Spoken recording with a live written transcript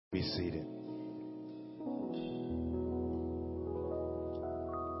Be seated.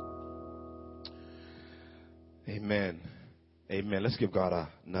 Amen. Amen. Let's give God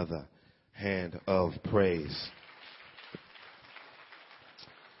another hand of praise.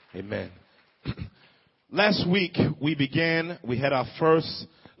 Amen. Last week we had our first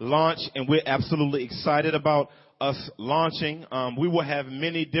launch, and we're absolutely excited about us launching. We will have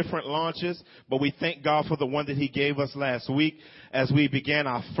many different launches, but we thank God for the one that He gave us last week as we began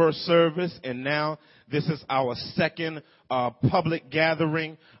our first service, and now this is our second public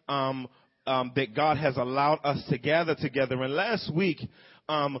gathering that God has allowed us to gather together. And last week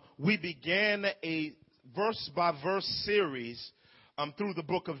we began a verse-by-verse series through the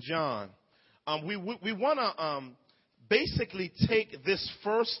book of John. We want to basically take this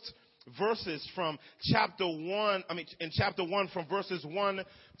first verses from chapter 1, in chapter 1 from verses 1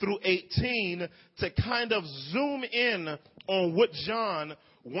 through 18 to kind of zoom in on what John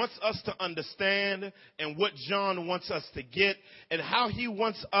wants us to understand and what John wants us to get and how he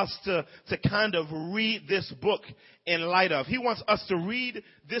wants us to kind of read this book in light of. He wants us to read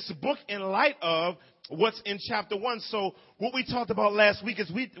this book in light of what's in chapter 1. So what we talked about last week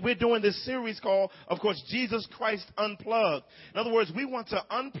is we're doing this series called, of course, Jesus Christ Unplugged. In other words, we want to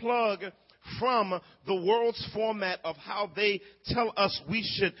unplug from the world's format of how they tell us we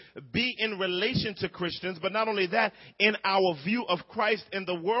should be in relation to Christians, but not only that, in our view of Christ, in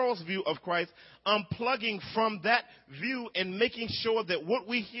the world's view of Christ, unplugging from that view and making sure that what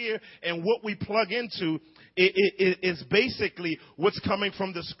we hear and what we plug into is basically what's coming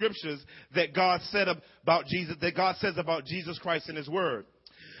from the scriptures that God said about Jesus, that God says about Jesus Christ in His Word.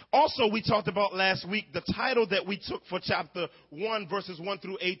 Also, we talked about last week, the title that we took for chapter 1, verses 1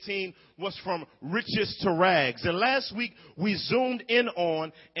 through 18 was From Riches to Rags. And last week, we zoomed in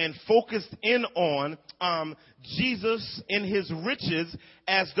on and focused in on Jesus in His riches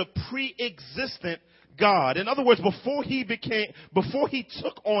as the pre-existent God. In other words, before he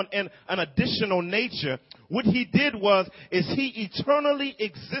took on an additional nature, what he did was he eternally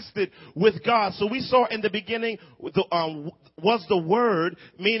existed with God. So we saw in the beginning was the Word,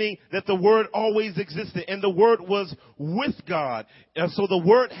 meaning that the Word always existed, and the Word was with God. And so the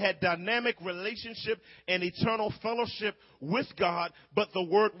Word had dynamic relationship and eternal fellowship with God, but the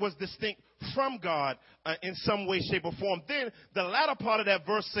Word was distinct from God in some way, shape, or form. Then the latter part of that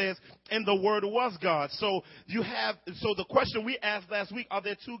verse says, and the Word was God. So the question we asked last week, are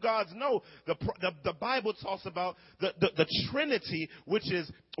there two gods? No. The Bible talks about the Trinity, which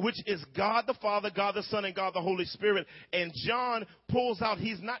is God the Father, God the Son, and God the Holy Spirit. And John pulls out,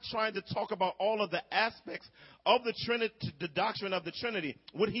 he's not trying to talk about all of the aspects of the Trinity, the doctrine of the Trinity.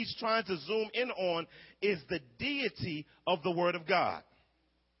 What he's trying to zoom in on is the deity of the Word of God.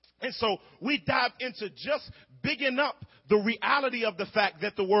 And so we dived into just bigging up the reality of the fact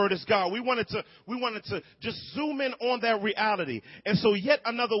that the Word is God. We wanted to just zoom in on that reality. And so yet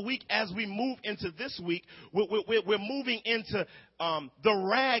another week, as we move into this week, we're moving into the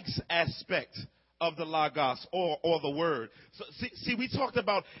rags aspect of the Logos or the Word. So see, we talked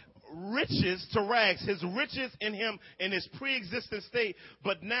about riches to rags, his riches in him in his pre-existent state,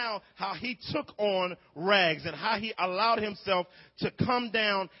 but now how he took on rags and how he allowed himself to come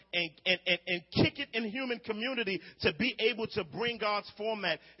down and kick it in human community to be able to bring God's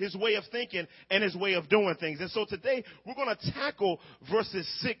format, his way of thinking and his way of doing things. And so today we're going to tackle verses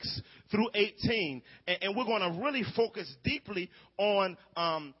 6 through 18, and we're going to really focus deeply on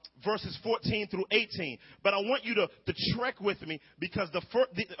verses 14 through 18. But I want you to trek with me because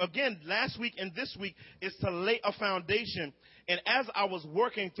again, last week and this week is to lay a foundation. And as I was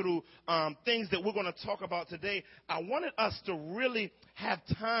working through things that we're going to talk about today, I wanted us to really have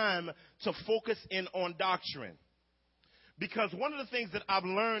time to focus in on doctrine. Because one of the things that I've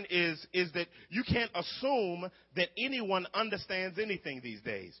learned is that you can't assume that anyone understands anything these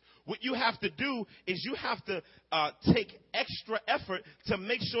days. What you have to do is you have to take extra effort to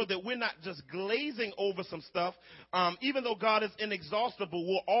make sure that we're not just glazing over some stuff. Even though God is inexhaustible,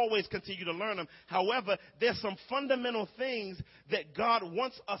 we'll always continue to learn them. However, there's some fundamental things that God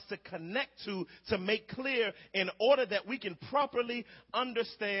wants us to connect to make clear in order that we can properly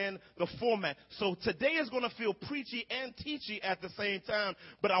understand the format. So today is going to feel preachy and teachy at the same time,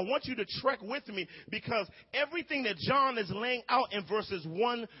 but I want you to trek with me because everything that John is laying out in verses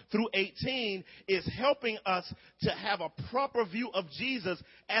 1 through 18 is helping us to have a proper view of Jesus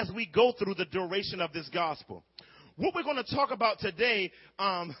as we go through the duration of this gospel. What we're going to talk about today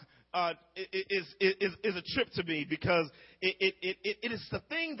is a trip to me because it is the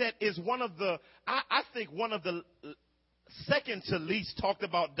thing that is one of the, I think one of the second to least talked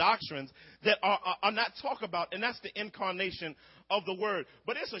about doctrines that are not talked about, and that's the incarnation of the Word.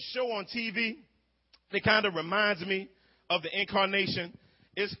 But it's a show on TV that kind of reminds me of the incarnation.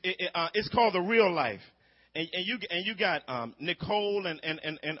 It's called The Real Life, and you got Nicole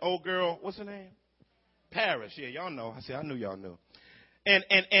and old girl, what's her name? Paris. Yeah, y'all know. I knew y'all knew. And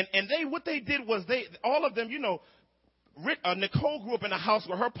what they did was all of them, you know, Nicole grew up in a house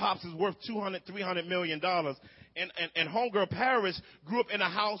where her pops is worth $200-300 million. And homegirl Paris grew up in a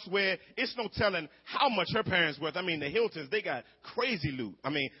house where it's no telling how much her parents worth. I mean, the Hiltons, they got crazy loot. I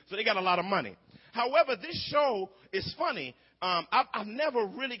mean, so they got a lot of money. However, this show is funny. I've never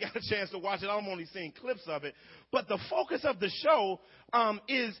really got a chance to watch it. I'm only seeing clips of it. But the focus of the show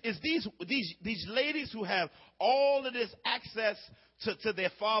is these ladies who have all of this access to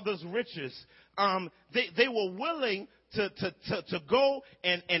their father's riches. They were willing to go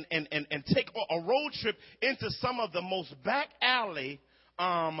and take a road trip into some of the most back alley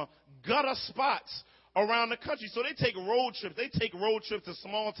gutter spots around the country. So they take road trips. They take road trips to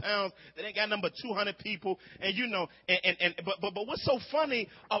small towns that ain't got number 200 people. And you know, but what's so funny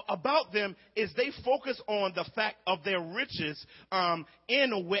about them is they focus on the fact of their riches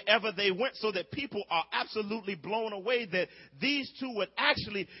in wherever they went, so that people are absolutely blown away that these two would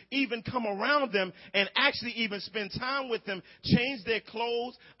actually even come around them and actually even spend time with them, change their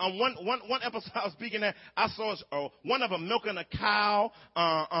clothes. One episode I was speaking at, I saw one of them milking a cow,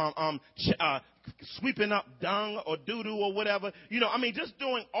 sweeping up dung or doo-doo or whatever. You know, I mean, just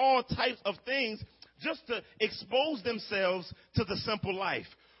doing all types of things just to expose themselves to the simple life.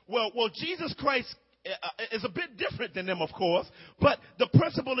 Well, Jesus Christ is a bit different than them, of course, but the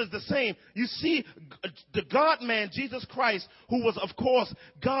principle is the same. You see, the God-man, Jesus Christ, who was, of course,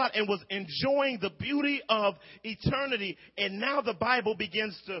 God and was enjoying the beauty of eternity, and now the Bible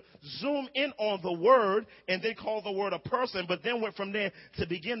begins to zoom in on the Word, and they call the Word a person, but then went from there to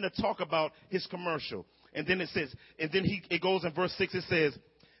begin to talk about his commercial. And then it says, it goes in verse 6, it says,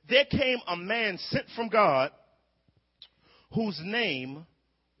 there came a man sent from God whose name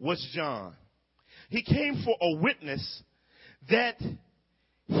was John. He came for a witness, that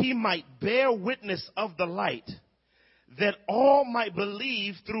he might bear witness of the light, that all might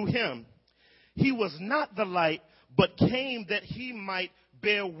believe through him. He was not the light, but came that he might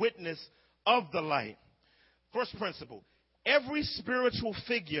bear witness of the light. First principle, every spiritual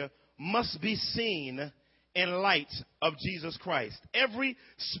figure must be seen in light of Jesus Christ. Every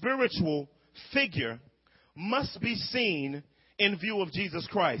spiritual figure must be seen in view of Jesus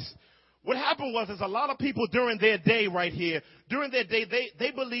Christ. What happened was a lot of people during their day right here, during their day, they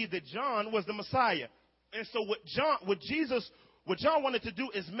believed that John was the Messiah. And so what John wanted to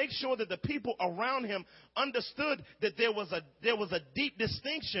do is make sure that the people around him understood that there was a deep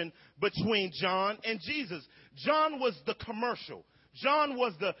distinction between John and Jesus. John was the commercial. John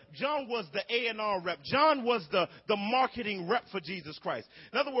was the A&R rep. John was the marketing rep for Jesus Christ.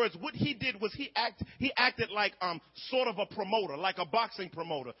 In other words, what he did was he acted like sort of a promoter, like a boxing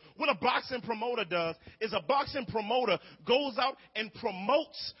promoter. What a boxing promoter does is a boxing promoter goes out and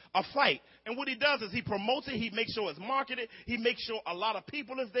promotes a fight. And what he does is he promotes it, he makes sure it's marketed, he makes sure a lot of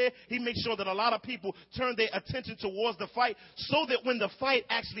people is there, he makes sure that a lot of people turn their attention towards the fight, so that when the fight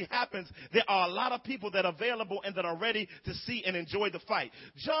actually happens, there are a lot of people that are available and that are ready to see and enjoy the fight.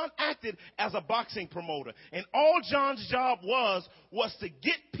 John acted as a boxing promoter, and all John's job was to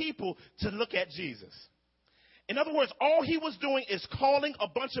get people to look at Jesus. In other words, all he was doing is calling a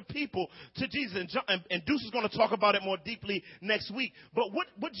bunch of people to Jesus. And Deuce is going to talk about it more deeply next week. But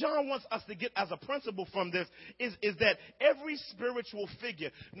what John wants us to get as a principle from this is that every spiritual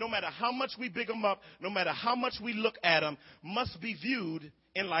figure, no matter how much we big them up, no matter how much we look at them, must be viewed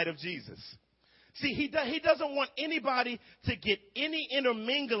in light of Jesus. See, he doesn't want anybody to get any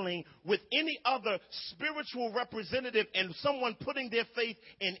intermingling with any other spiritual representative and someone putting their faith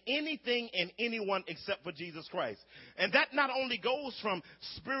in anything and anyone except for Jesus Christ. And that not only goes from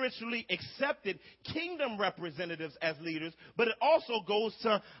spiritually accepted kingdom representatives as leaders, but it also goes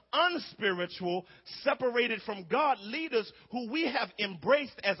to unspiritual, separated from God leaders who we have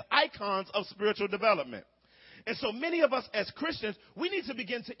embraced as icons of spiritual development. And so many of us as Christians, we need to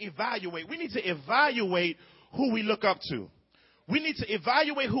begin to evaluate. We need to evaluate who we look up to. We need to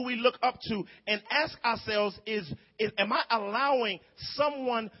evaluate who we look up to and ask ourselves, am I allowing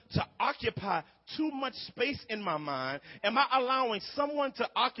someone to occupy too much space in my mind? Am I allowing someone to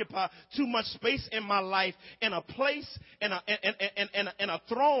occupy too much space in my life, in a place, in a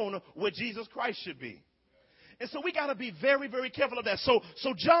throne where Jesus Christ should be? And so we got to be very, very careful of that. So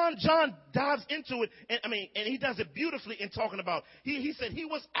John dives into it, and he does it beautifully in talking about, he said he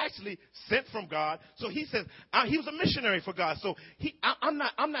was actually sent from God. So he says he was a missionary for God. So I'm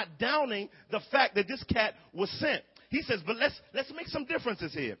not downing the fact that this cat was sent. He says, but let's make some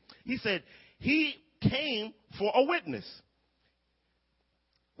differences here. He said he came for a witness,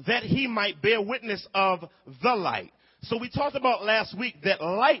 that he might bear witness of the light. So we talked about last week that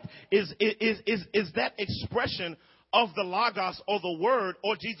light is that expression of the Logos, or the Word,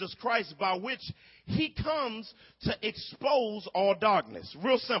 or Jesus Christ, by which he comes to expose all darkness.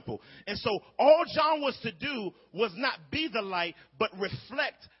 Real simple. And so all John was to do was not be the light, but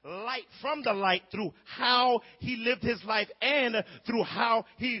reflect light from the light through how he lived his life and through how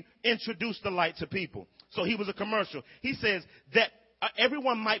he introduced the light to people. So he was a commercial. He says that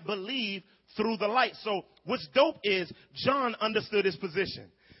everyone might believe through the light. So what's dope is John understood his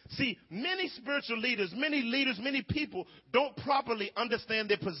position. See, many spiritual leaders, many people don't properly understand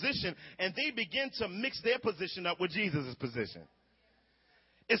their position, and they begin to mix their position up with Jesus' position.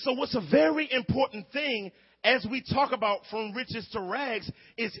 And so what's a very important thing as we talk about from riches to rags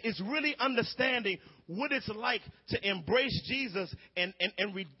is really understanding what it's like to embrace Jesus and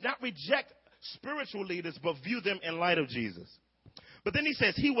not reject spiritual leaders, but view them in light of Jesus. But then he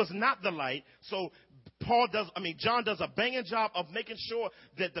says he was not the light. So John does a banging job of making sure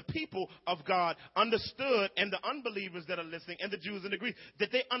that the people of God understood, and the unbelievers that are listening, and the Jews and the Greeks,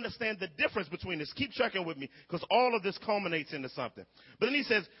 that they understand the difference between this. Keep tracking with me, because all of this culminates into something. But then he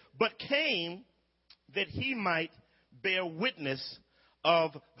says, but came that he might bear witness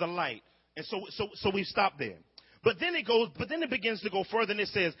of the light. And so we stop there. But then it begins to go further, and it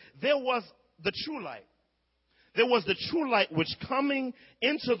says, there was the true light. There was the true light which coming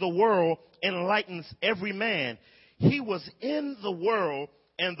into the world enlightens every man. He was in the world,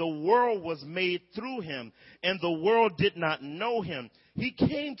 and the world was made through him, and the world did not know him. He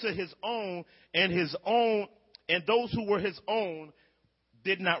came to his own, and those who were his own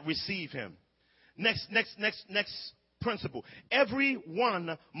did not receive him. Next principle.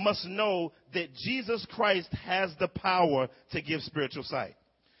 Everyone must know that Jesus Christ has the power to give spiritual sight.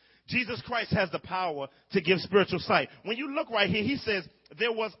 Jesus Christ has the power to give spiritual sight. When you look right here, he says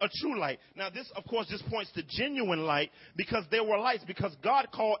there was a true light. Now, this, of course, just points to genuine light, because there were lights, because God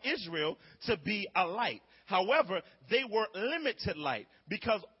called Israel to be a light. However, they were limited light,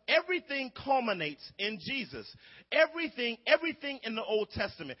 because everything culminates in Jesus. Everything in the Old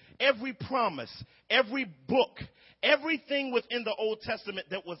Testament, every promise, every book, everything within the Old Testament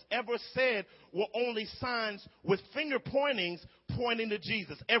that was ever said were only signs with finger pointing to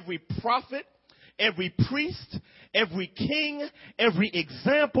Jesus. Every prophet, every priest, every king, every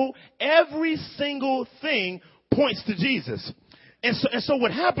example, every single thing points to Jesus. And so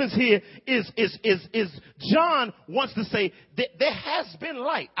what happens here is John wants to say that there has been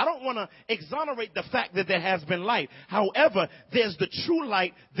light. I don't want to exonerate the fact that there has been light. However, there's the true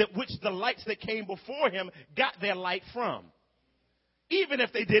light that which the lights that came before him got their light from, even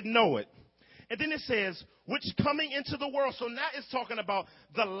if they didn't know it. And then it says, which coming into the world. So now it's talking about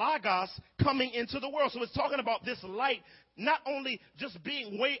the Logos coming into the world. So it's talking about this light not only just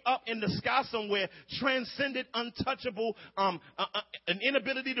being way up in the sky somewhere, transcendent, untouchable, an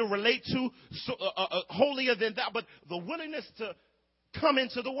inability to relate to, holier than thou, but the willingness to come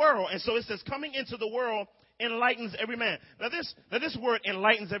into the world. And so it says, coming into the world enlightens every man. Now this word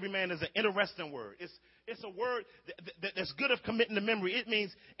enlightens every man is an interesting word. It's a word that's good of committing to memory. It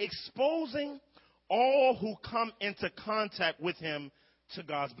means exposing all who come into contact with him to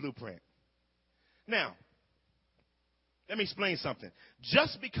God's blueprint. Now, let me explain something.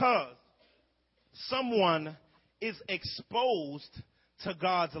 Just because someone is exposed to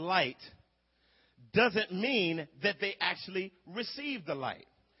God's light doesn't mean that they actually receive the light.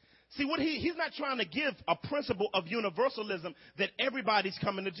 See, he's not trying to give a principle of universalism that everybody's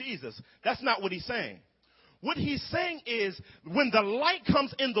coming to Jesus. That's not what he's saying. What he's saying is when the light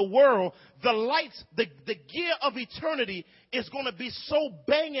comes in the world, the gear of eternity is going to be so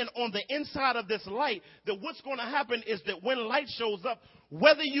banging on the inside of this light that what's going to happen is that when light shows up,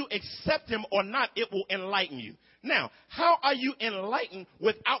 whether you accept him or not, it will enlighten you. Now, how are you enlightened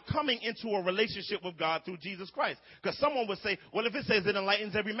without coming into a relationship with God through Jesus Christ? Because someone would say, well, if it says it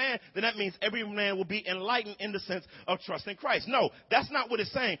enlightens every man, then that means every man will be enlightened in the sense of trusting Christ. No, that's not what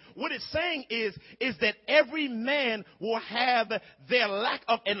it's saying. What it's saying is that every man will have their lack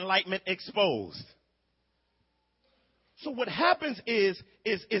of enlightenment exposed. So what happens is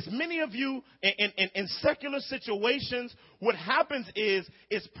many of you in secular situations, what happens is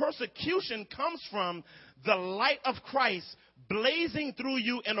persecution comes from the light of Christ blazing through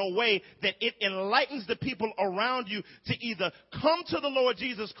you in a way that it enlightens the people around you to either come to the Lord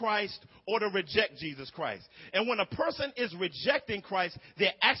Jesus Christ or to reject Jesus Christ. And when a person is rejecting Christ,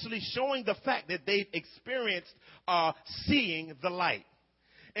 they're actually showing the fact that they've experienced seeing the light.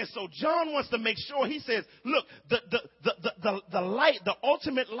 And so John wants to make sure, he says, look, the light, the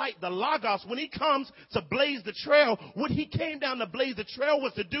ultimate light, the Logos, when he comes to blaze the trail, what he came down to blaze the trail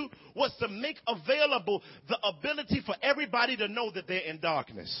was to make available the ability for everybody to know that they're in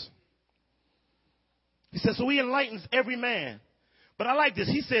darkness. He says, so he enlightens every man. But I like this.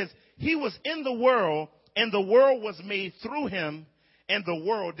 He says, he was in the world, and the world was made through him, and the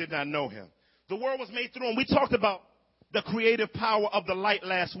world did not know him. The world was made through him. We talked about the creative power of the light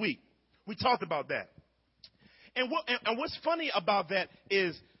last week. We talked about that. And what's funny about that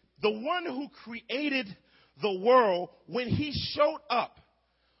is the one who created the world, when he showed up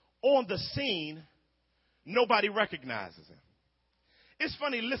on the scene, nobody recognizes him. It's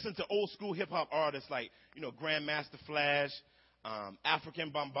funny, listen to old school hip hop artists like, Grandmaster Flash,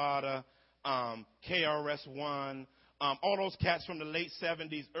 African Bambaataa, KRS-One, all those cats from the late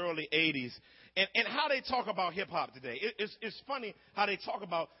 70s, early 80s. And how they talk about hip-hop today. It's funny how they talk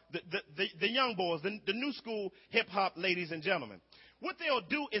about the young boys, the new school hip-hop ladies and gentlemen. What they'll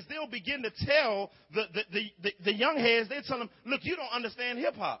do is they'll begin to tell the young heads, they tell them, look, you don't understand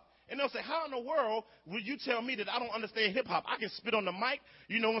hip-hop. And they'll say, how in the world would you tell me that I don't understand hip-hop? I can spit on the mic.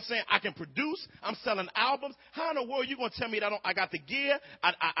 You know what I'm saying? I can produce. I'm selling albums. How in the world are you going to tell me that I got the gear?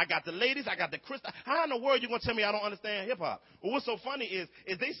 I got the ladies. I got the crystal. How in the world are you going to tell me I don't understand hip-hop? Well, what's so funny is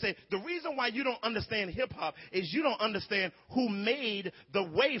they say the reason why you don't understand hip-hop is you don't understand who made the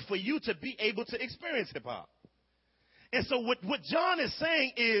way for you to be able to experience hip-hop. And so what John is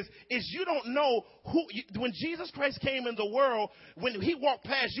saying is you don't know when Jesus Christ came in the world, when he walked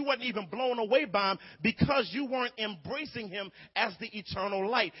past, you wasn't even blown away by him because you weren't embracing him as the eternal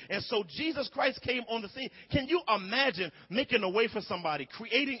light. And so Jesus Christ came on the scene. Can you imagine making a way for somebody,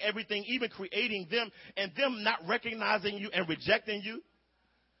 creating everything, even creating them, and them not recognizing you and rejecting you?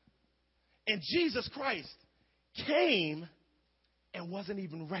 And Jesus Christ came and wasn't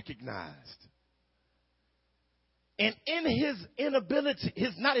even recognized. And in his inability,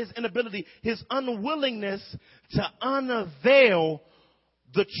 his unwillingness to unveil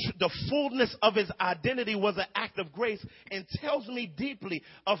the fullness of his identity was an act of grace, and tells me deeply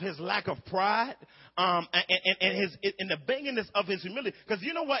of his lack of pride, and the banginess of his humility. Because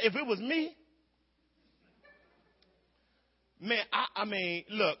you know what? If it was me, man,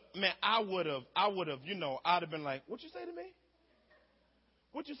 I would have, I'd have been like, what you say to me?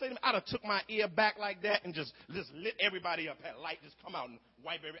 What you say to me? I'd have took my ear back like that and just lit everybody up. Had light just come out and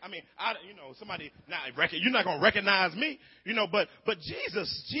wipe somebody, you're not going to recognize me, but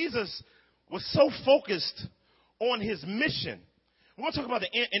Jesus was so focused on his mission. We want to talk about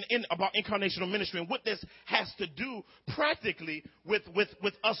about incarnational ministry and what this has to do practically with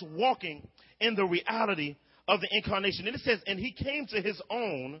us walking in the reality of the incarnation. And it says, and he came to his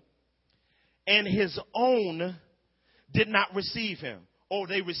own, and his own did not receive him. Oh,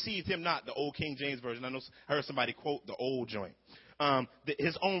 they received him not, the old King James Version. I heard somebody quote the old joint.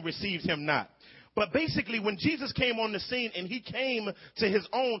 His own received him not. But basically, when Jesus came on the scene and he came to his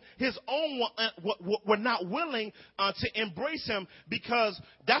own were not willing to embrace him, because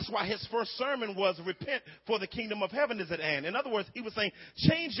that's why his first sermon was repent, for the kingdom of heaven is at hand. In other words, he was saying,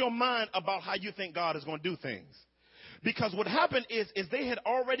 change your mind about how you think God is going to do things. Because what happened is they had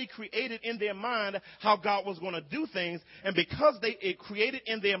already created in their mind how God was going to do things. And because it created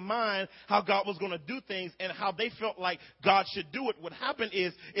in their mind how God was going to do things and how they felt like God should do it, what happened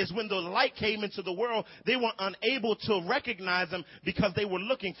is when the light came into the world, they were unable to recognize him because they were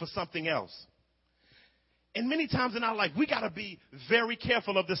looking for something else. And many times in our life, we got to be very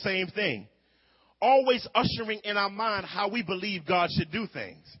careful of the same thing. Always ushering in our mind how we believe God should do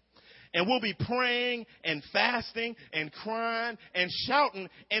things. And we'll be praying and fasting and crying and shouting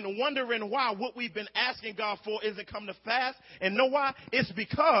and wondering why what we've been asking God for isn't come to pass. And know why? It's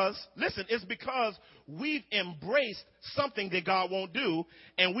because we've embraced something that God won't do.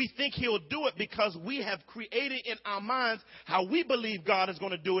 And we think he'll do it because we have created in our minds how we believe God is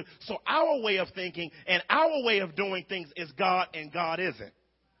going to do it. So our way of thinking and our way of doing things is God, and God isn't.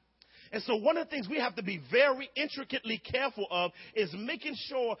 And so one of the things we have to be very intricately careful of is making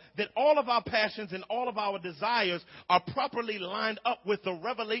sure that all of our passions and all of our desires are properly lined up with the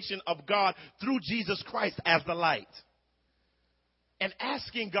revelation of God through Jesus Christ as the light. And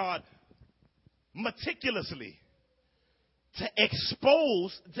asking God meticulously to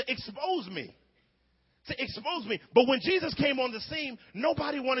expose me. to expose me. But when Jesus came on the scene,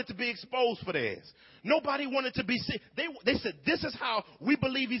 nobody wanted to be exposed for theirs. Nobody wanted to be seen. They said, this is how we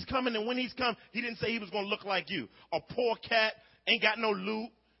believe he's coming. And when he's come, he didn't say he was going to look like you. A poor cat, ain't got no loot.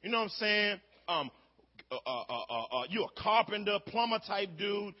 You know what I'm saying? You a carpenter, plumber type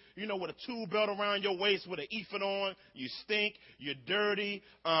dude, you know, with a tool belt around your waist with an ephod on. You stink. You're dirty.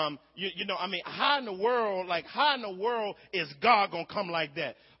 You know, I mean, how in the world is God going to come like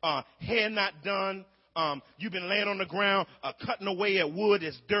that? Hair not done. You've been laying on the ground, cutting away at wood.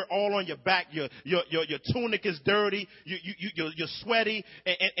 There's dirt all on your back. Your tunic is dirty. You're sweaty,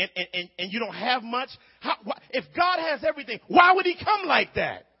 and you don't have much. If God has everything, why would he come like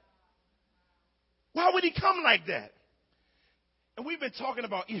that? Why would he come like that? And we've been talking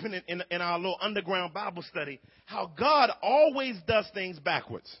about, even in our little underground Bible study, how God always does things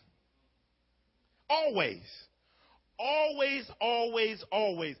backwards. Always. Always, always,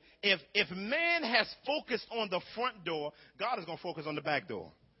 always. If man has focused on the front door, God is going to focus on the back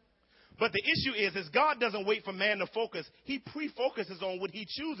door. But the issue is God doesn't wait for man to focus. He pre-focuses on what he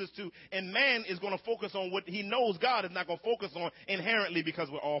chooses to, and man is going to focus on what he knows God is not going to focus on inherently, because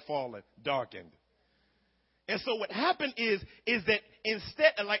we're all fallen, darkened. And so what happened is that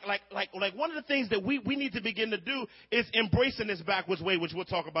instead, like one of the things that we need to begin to do is embracing this backwards way, which we'll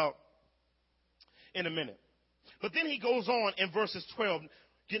talk about in a minute. But then he goes on in verses 12,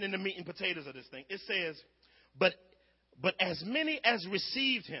 getting into meat and potatoes of this thing. It says, but as many as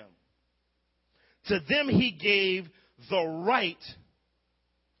received him, to them he gave the right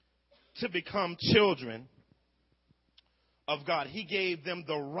to become children of God. He gave them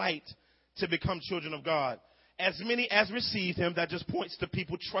the right to become children of God. As many as received him, that just points to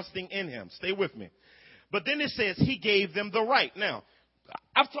people trusting in him. Stay with me. But then it says he gave them the right. Now,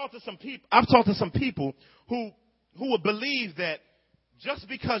 I've talked to some people who would believe that just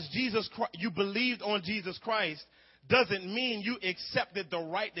because you believed on Jesus Christ doesn't mean you accepted the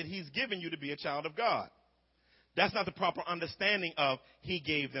right that he's given you to be a child of God. That's not the proper understanding of he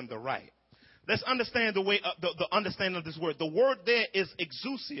gave them the right. Let's understand the understanding of this word. The word there is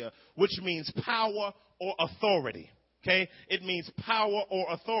exousia, which means power or authority. Okay? It means power or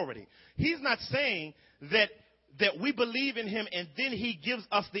authority. He's not saying that we believe in him and then he gives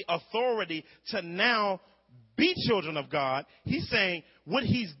us the authority to now be children of God. He's saying what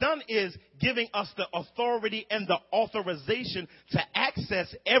he's done is giving us the authority and the authorization to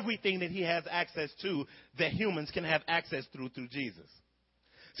access everything that he has access to, that humans can have access through Jesus.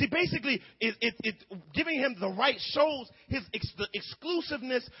 See, basically, it giving him the right shows the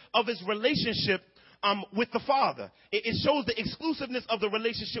exclusiveness of his relationship with the Father. It shows the exclusiveness of the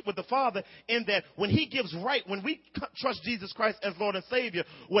relationship with the Father, in that when he gives right, when we trust Jesus Christ as Lord and Savior,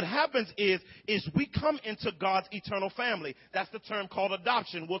 what happens is we come into God's eternal family. That's the term called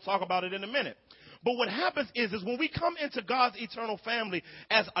adoption. We'll talk about it in a minute. But what happens is when we come into God's eternal family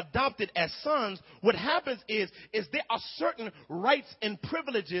as adopted as sons, what happens is there are certain rights and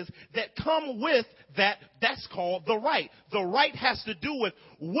privileges that come with that. That's called the right. The right has to do with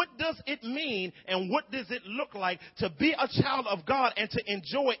what does it mean and what does it look like to be a child of God and to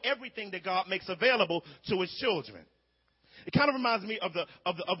enjoy everything that God makes available to his children. It kind of reminds me of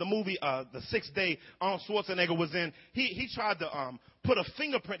the movie The Sixth Day Arnold Schwarzenegger was in. He tried to put a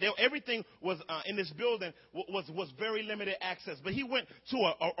fingerprint there. Everything was in this building was very limited access, but he went to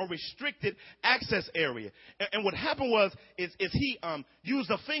a restricted access area. And what happened was he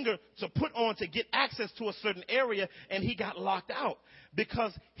used a finger to put on to get access to a certain area, and he got locked out.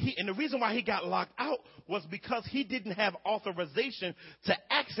 And the reason why he got locked out was because he didn't have authorization to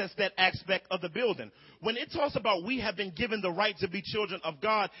access that aspect of the building. When it talks about we have been given the right to be children of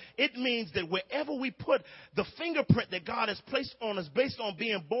God, it means that wherever we put the fingerprint that God has placed on us based on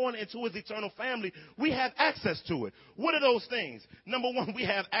being born into his eternal family, we have access to it. What are those things? Number one, we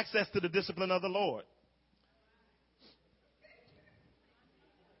have access to the discipline of the Lord.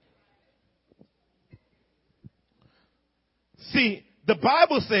 See, the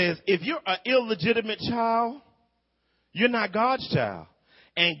Bible says if you're an illegitimate child, you're not God's child.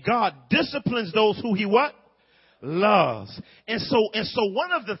 And God disciplines those who he what? Loves. And so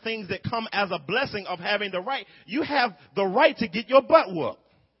one of the things that come as a blessing of having the right, you have the right to get your butt whooped.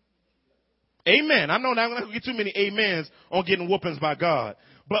 Amen. I know I'm not going to get too many amens on getting whoopings by God.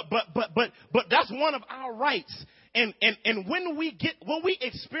 But that's one of our rights. And when we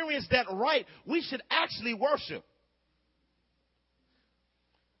experience that right, we should actually worship.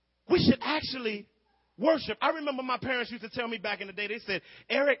 We should actually worship. I remember my parents used to tell me back in the day, they said,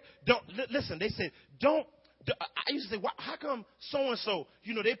 Eric, I used to say, how come so-and-so,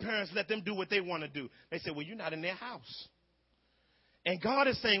 their parents let them do what they want to do? They said, well, you're not in their house. And God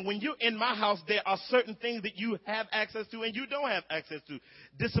is saying, when you're in my house, there are certain things that you have access to and you don't have access to.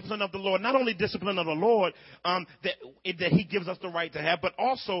 Discipline of the Lord, not only discipline of the Lord that he gives us the right to have, but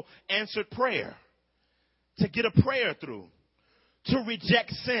also answered prayer, to get a prayer through, to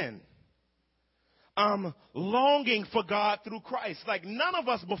reject sin, longing for God through Christ. Like none of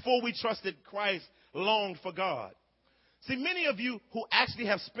us before we trusted Christ longed for God. See, many of you who actually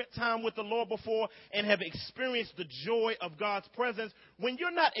have spent time with the Lord before and have experienced the joy of God's presence, when you're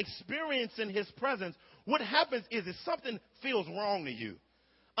not experiencing his presence, what happens is something feels wrong to you.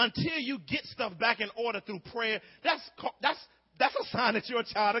 Until you get stuff back in order through prayer, that's a sign that you're a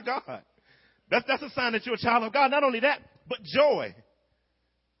child of God. That's a sign that you're a child of God. Not only that, but joy.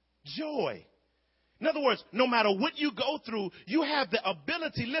 Joy. In other words, no matter what you go through, you have the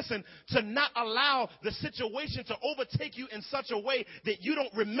ability, listen, to not allow the situation to overtake you in such a way that you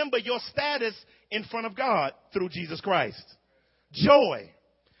don't remember your status in front of God through Jesus Christ. Joy.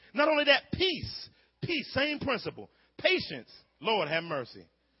 Not only that, peace. Peace, same principle. Patience. Lord, have mercy.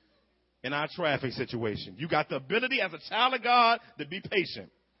 In our traffic situation, you got the ability as a child of God to be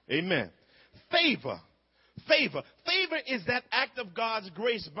patient. Amen. Favor. Favor. Favor is that act of God's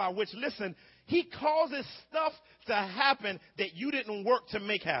grace by which, listen, he causes stuff to happen that you didn't work to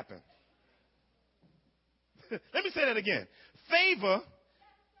make happen. Let me say that again. Favor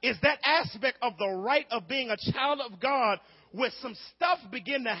is that aspect of the right of being a child of God where some stuff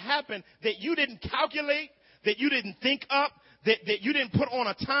begin to happen that you didn't calculate, that you didn't think up, that you didn't put on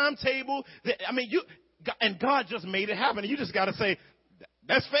a timetable. And God just made it happen. And you just got to say,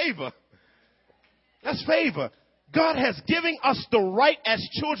 that's favor. That's favor. God has given us the right as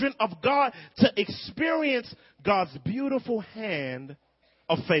children of God to experience God's beautiful hand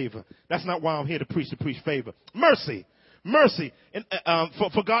of favor. That's not why I'm here to preach favor. Mercy. Mercy. And,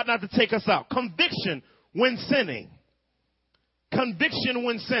 for God not to take us out. Conviction when sinning. Conviction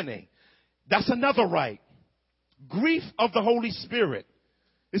when sinning. That's another right. Grief of the Holy Spirit.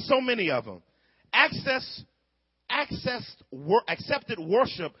 There's so many of them. Accepted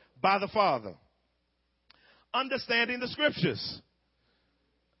worship by the Father. Understanding the scriptures.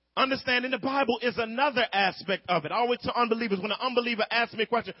 Understanding the Bible is another aspect of it. I always tell unbelievers, when an unbeliever asks me a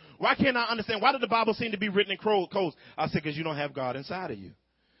question, why can't I understand? Why did the Bible seem to be written in codes? I said, because you don't have God inside of you.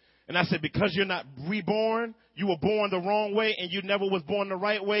 And I said, because you're not reborn, you were born the wrong way and you never was born the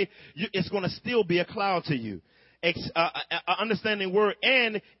right way, it's going to still be a cloud to you. Understanding word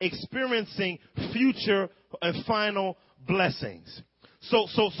and experiencing future and final blessings. So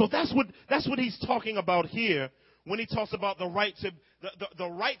that's what he's talking about here when he talks about the right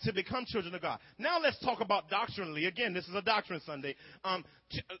to become children of God. Now let's talk about doctrinally. Again, this is a doctrine Sunday.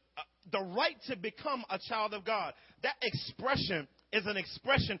 The right to become a child of God. That expression is an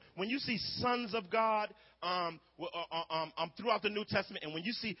expression when you see sons of God throughout the New Testament, and when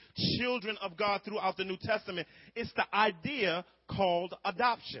you see children of God throughout the New Testament, it's the idea called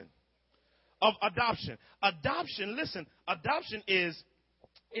adoption. Of adoption. Adoption, listen, adoption is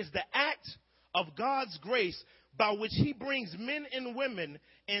the act of God's grace by which he brings men and women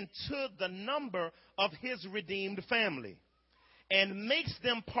into the number of his redeemed family and makes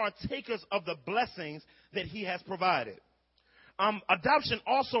them partakers of the blessings that he has provided. Adoption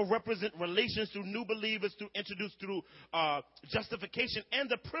also represents relations to new believers introduced through justification and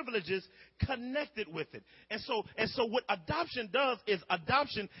the privileges connected with it. And so what adoption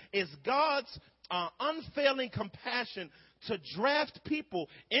is God's unfailing compassion to draft people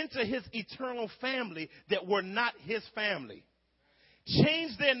into his eternal family that were not his family.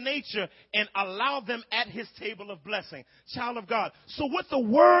 Change their nature and allow them at his table of blessing. Child of God. So what the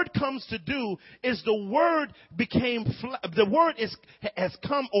word comes to do is the word has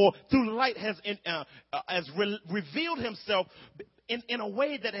come, or through light has revealed himself in a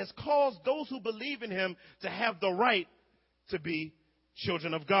way that has caused those who believe in him to have the right to be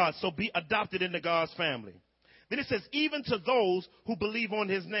children of God. So be adopted into God's family. Then it says, even to those who believe on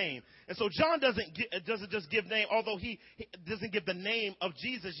his name. And so John doesn't just give name, although he doesn't give the name of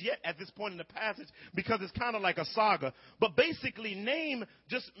Jesus yet at this point in the passage, because it's kind of like a saga. But basically, name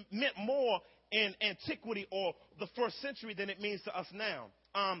just meant more in antiquity or the first century than it means to us now.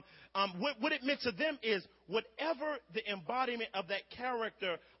 What it meant to them is whatever the embodiment of that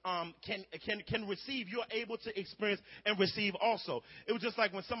character can receive, you're able to experience and receive also. It was just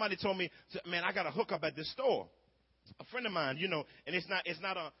like when somebody told me, man, I got a hookup at this store. A friend of mine, and it's not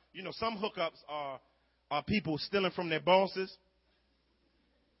some hookups are people stealing from their bosses.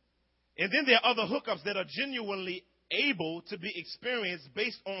 And then there are other hookups that are genuinely able to be experienced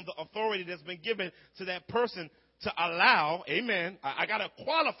based on the authority that's been given to that person to allow, amen, I got to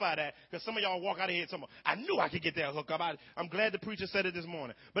qualify that because some of y'all walk out of here and I knew I could get that hookup. I'm glad the preacher said it this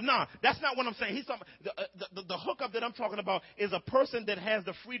morning. But nah, that's not what I'm saying. He's talking, the hookup that I'm talking about is a person that has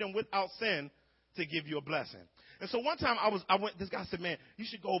the freedom without sin to give you a blessing. And so one time this guy said, man, you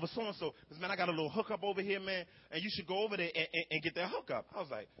should go over so-and-so. Because, man, I got a little hookup over here, man, and you should go over there and get that hookup. I was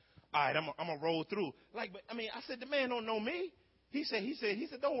like, all right, I'm going to roll through. Like, but, I mean, I said, the man don't know me. He said,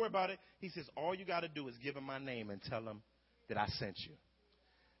 don't worry about it. He says, all you got to do is give him my name and tell him that I sent you.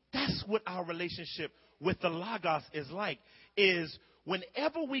 That's what our relationship with the Logos is like, is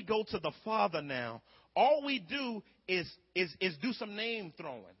whenever we go to the Father now, all we do is do some name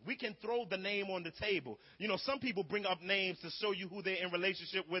throwing. We can throw the name on the table. You know, some people bring up names to show you who they're in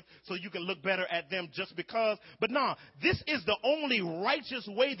relationship with so you can look better at them just because. But nah, this is the only righteous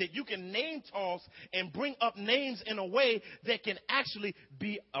way that you can name toss and bring up names in a way that can actually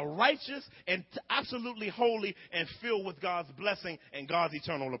be a righteous and absolutely holy and filled with God's blessing and God's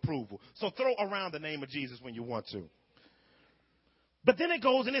eternal approval. So throw around the name of Jesus when you want to. But then it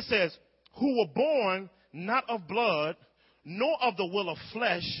goes and it says, who were born not of blood, nor of the will of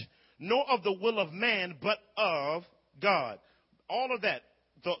flesh, nor of the will of man, but of God. All of that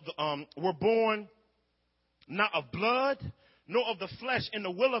were born not of blood, nor of the flesh, and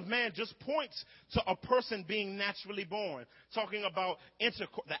the will of man just points to a person being naturally born. Talking about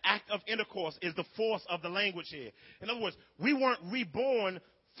the act of intercourse is the force of the language here. In other words, we weren't reborn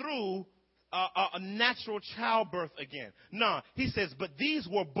through a natural childbirth again. No, he says, but these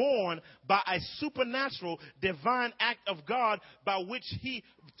were born by a supernatural divine act of God by which he,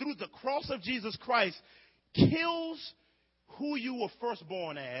 through the cross of Jesus Christ, kills who you were first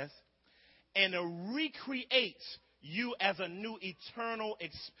born as and recreates you as a new eternal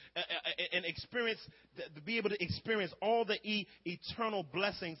experience, to be able to experience all the eternal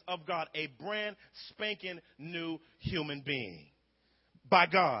blessings of God, a brand spanking new human being by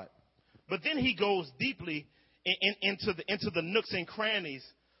God. But then he goes deeply into the nooks and crannies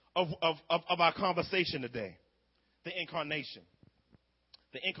of our conversation today. The incarnation.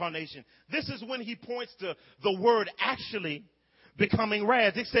 The incarnation. This is when he points to the word actually becoming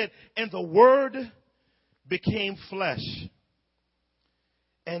rads. It said, and the word became flesh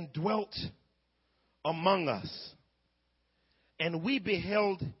and dwelt among us. And we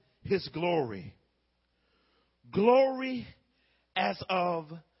beheld his glory. Glory as of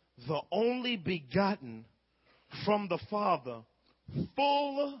the only begotten from the Father,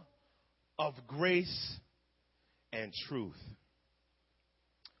 full of grace and truth.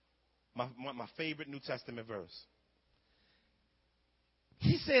 My favorite New Testament verse.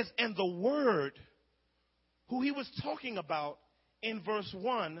 He says, and the Word, who he was talking about in verse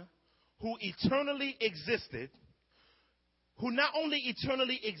 1, who eternally existed, who not only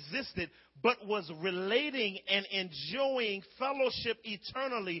eternally existed, but was relating and enjoying fellowship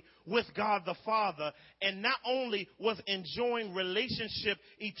eternally with God the Father, and not only was enjoying relationship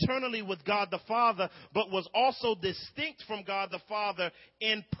eternally with God the Father, but was also distinct from God the Father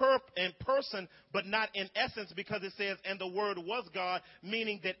in person, but not in essence, because it says, and the Word was God,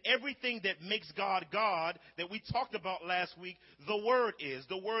 meaning that everything that makes God God, that we talked about last week, the Word is.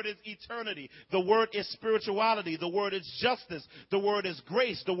 The Word is eternity. The Word is spirituality. The Word is justice. The Word is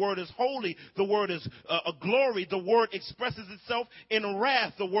grace. The Word is holy. The Word is a glory. The Word expresses itself in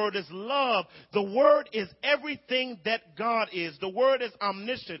wrath. The Word is love. The Word is everything that God is. The Word is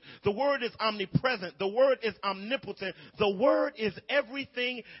omniscient. The Word is omnipresent. The Word is omnipotent. The Word is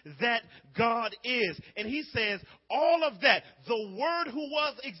everything that God is. And he says all of that, the Word who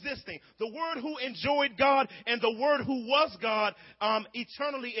was existing, the Word who enjoyed God, and the Word who was God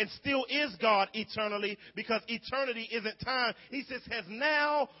eternally and still is God eternally, because eternity isn't time, he says has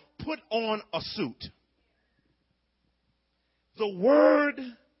now put on a suit. The Word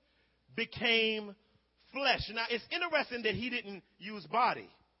became flesh. Now, it's interesting that he didn't use body.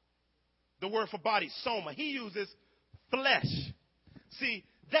 The word for body, soma. He uses flesh. See,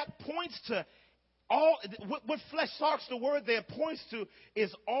 that points to all, what flesh talks, the word there points to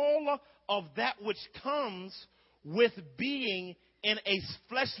is all of that which comes with being in a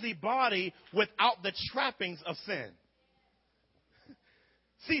fleshly body without the trappings of sin.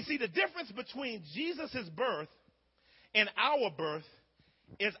 See, the difference between Jesus' birth and our birth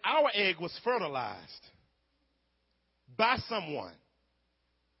is our egg was fertilized by someone.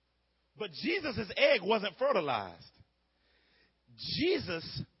 But Jesus' egg wasn't fertilized.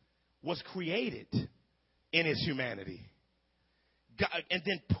 Jesus was created in his humanity. God, and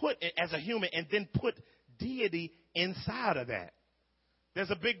then put as a human, and then put deity inside of that.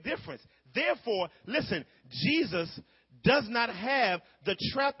 There's a big difference. Therefore, listen, Jesus does not have the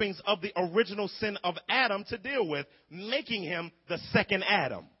trappings of the original sin of Adam to deal with, making him the second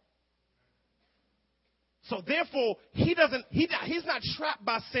Adam. So therefore, he's not trapped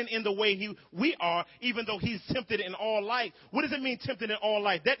by sin in the way we are, even though he's tempted in all light. What does it mean, tempted in all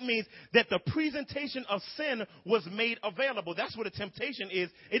light? That means that the presentation of sin was made available. That's what a temptation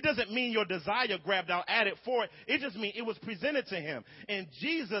is. It doesn't mean your desire grabbed out at it for it. It just means it was presented to him. And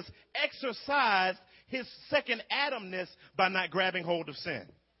Jesus exercised his second Adamness by not grabbing hold of sin.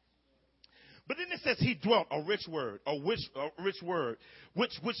 But then it says he dwelt, a rich word, which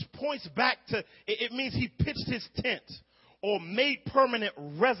points back to, it means he pitched his tent or made permanent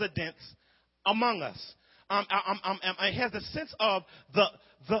residence among us. It has the sense of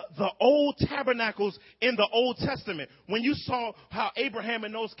the old tabernacles in the Old Testament. When you saw how Abraham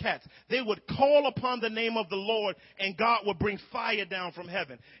and those cats, they would call upon the name of the Lord and God would bring fire down from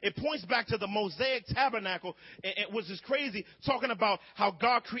heaven. It points back to the Mosaic tabernacle, which is crazy, talking about how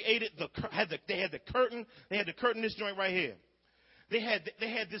God created they had the curtain. They had the curtain, this joint right here. They had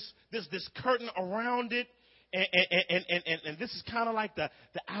this curtain around it, and this is kind of like the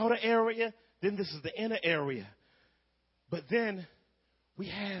outer area. Then this is the inner area. But then we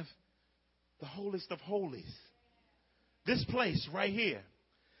have the holiest of holies. This place right here.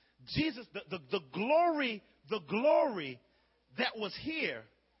 Jesus, the glory that was here,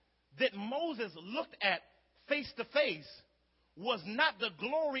 that Moses looked at face to face, was not the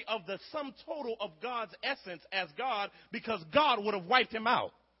glory of the sum total of God's essence as God, because God would have wiped him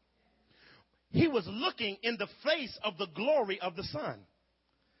out. He was looking in the face of the glory of the Son,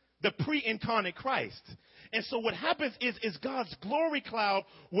 the pre-incarnate Christ. And so what happens is God's glory cloud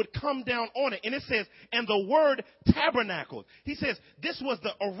would come down on it. And it says, and the word tabernacle. He says this was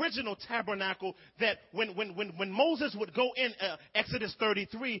the original tabernacle that when Moses would go in Exodus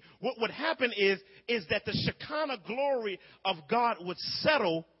 33, what would happen is that the Shekinah glory of God would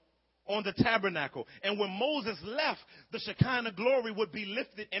settle on the tabernacle. And when Moses left, the Shekinah glory would be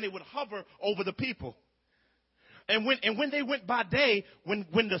lifted and it would hover over the people. And when they went by day, when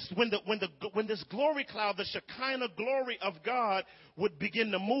this glory cloud, the Shekinah glory of God would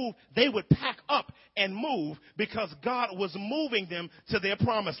begin to move, they would pack up and move because God was moving them to their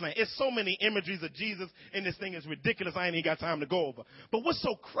promised land. It's so many imageries of Jesus, and this thing is ridiculous. I ain't even got time to go over. But what's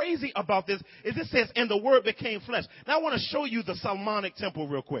so crazy about this is it says, and the word became flesh. Now I want to show you the Solomonic temple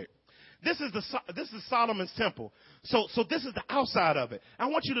real quick. This is Solomon's temple. So this is the outside of it. I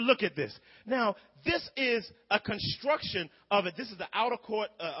want you to look at this. Now, this is a construction of it. This is the outer court,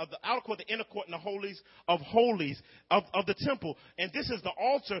 the inner court, and the holies of the temple. And this is the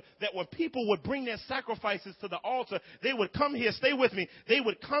altar that when people would bring their sacrifices to the altar, they would come here. Stay with me. They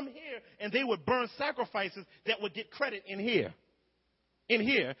would come here and they would burn sacrifices that would get credit in here,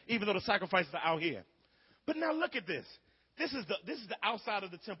 even though the sacrifices are out here. But now look at this. This is the outside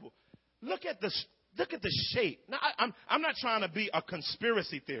of the temple. Look at the shape. Now, I'm not trying to be a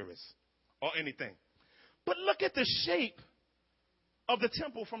conspiracy theorist or anything, but look at the shape of the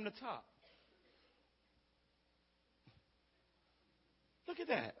temple from the top. Look at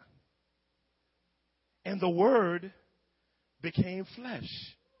that. And the Word became flesh.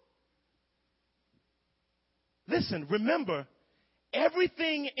 Listen, remember,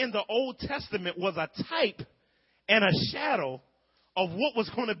 everything in the Old Testament was a type and a shadow of what was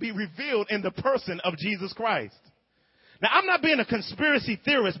going to be revealed in the person of Jesus Christ. Now, I'm not being a conspiracy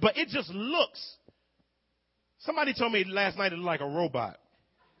theorist, but it just looks. Somebody told me last night it looked like a robot.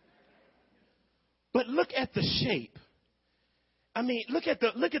 But look at the shape. I mean, look at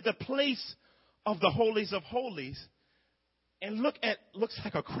the place of the holies of holies, and looks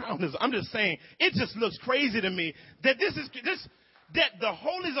like a crown. I'm just saying, it just looks crazy to me that that the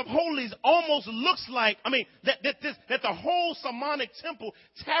holies of holies almost looks like, that the whole Solomonic temple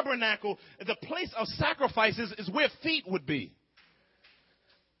tabernacle, the place of sacrifices is where feet would be.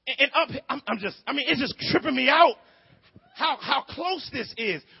 And it's just tripping me out how close this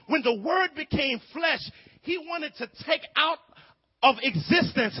is. When the Word became flesh, he wanted to take out of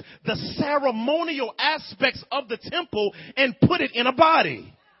existence the ceremonial aspects of the temple and put it in a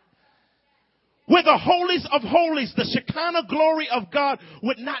body. Where the holies of holies, the Shekinah glory of God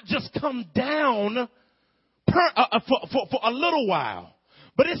would not just come down for a little while.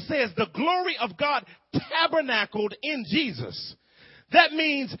 But it says the glory of God tabernacled in Jesus. That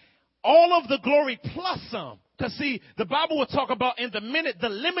means all of the glory plus some. Because see, the Bible will talk about in the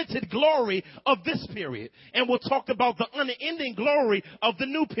limited glory of this period. And we'll talk about the unending glory of the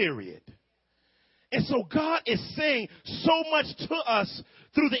new period. And so God is saying so much to us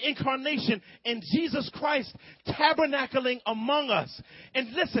through the incarnation and Jesus Christ tabernacling among us. And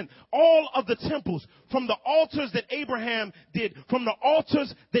listen, all of the temples, from the altars that Abraham did, from the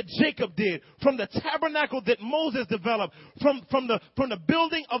altars that Jacob did, from the tabernacle that Moses developed, from the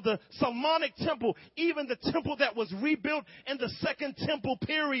building of the Solomonic temple, even the temple that was rebuilt in the second temple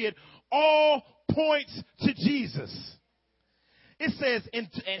period, all points to Jesus. It says in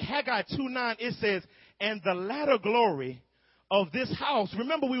Haggai 2:9, it says, and the latter glory of this house,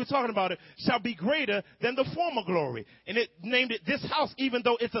 remember we were talking about it, shall be greater than the former glory. And it named it this house, even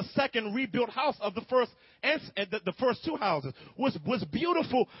though it's a second rebuilt house of the first and the first two houses. What's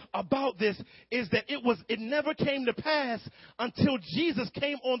beautiful about this is that it never came to pass until Jesus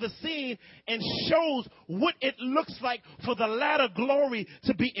came on the scene and shows what it looks like for the latter glory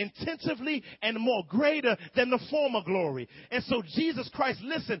to be intensively and more greater than the former glory. And so Jesus Christ,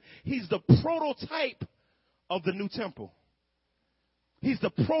 listen, he's the prototype of the new temple. He's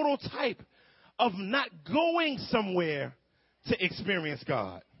the prototype of not going somewhere to experience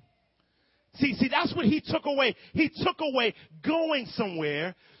God. See, that's what he took away. He took away going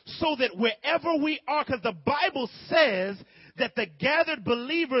somewhere so that wherever we are, because the Bible says that the gathered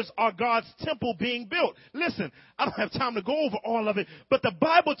believers are God's temple being built. Listen, I don't have time to go over all of it, but the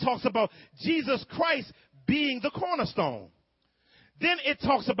Bible talks about Jesus Christ being the cornerstone. Then it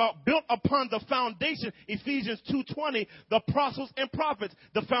talks about built upon the foundation, Ephesians 2:20, the apostles and prophets,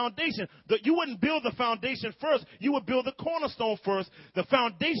 the foundation. You wouldn't build the foundation first. You would build the cornerstone first, the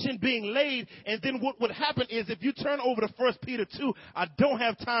foundation being laid. And then what would happen is if you turn over to 1 Peter 2, I don't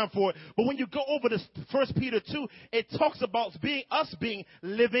have time for it, but when you go over to 1 Peter 2, it talks about us being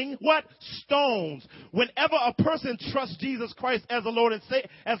living what? Stones. Whenever a person trusts Jesus Christ as Lord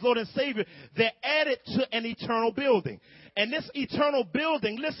and Savior, they're added to an eternal building. And this eternal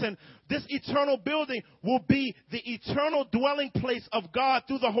building, listen, this eternal building will be the eternal dwelling place of God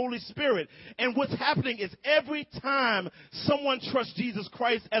through the Holy Spirit. And what's happening is every time someone trusts Jesus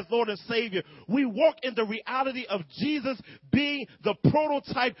Christ as Lord and Savior, we walk in the reality of Jesus being the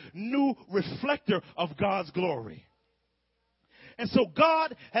prototype new reflector of God's glory. And so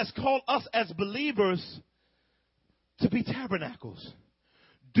God has called us as believers to be tabernacles.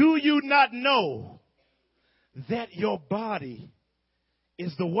 Do you not know that your body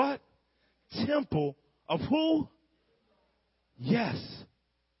is the what? Temple of who? Yes,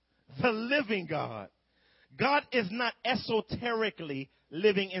 the living God. God is not esoterically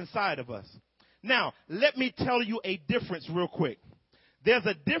living inside of us. Now, let me tell you a difference real quick. There's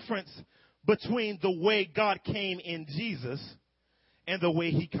a difference between the way God came in Jesus and the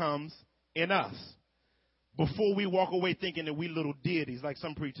way he comes in us. Before we walk away thinking that we little deities like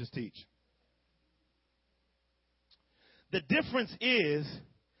some preachers teach. The difference is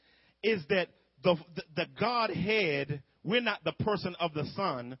that the Godhead, we're not the person of the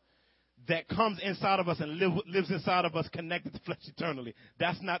Son that comes inside of us and lives inside of us connected to flesh eternally.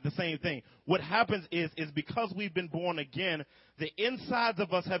 That's not the same thing. What happens is because we've been born again, the insides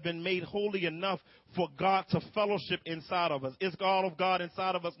of us have been made holy enough for God to fellowship inside of us. Is all of God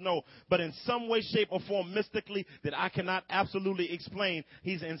inside of us? No. But in some way, shape, or form, mystically, that I cannot absolutely explain,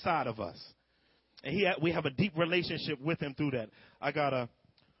 he's inside of us. And we have a deep relationship with him through that. I got to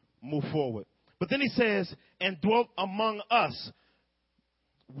move forward. But then he says, and dwelt among us.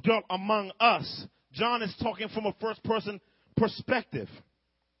 Dwelt among us. John is talking from a first person perspective.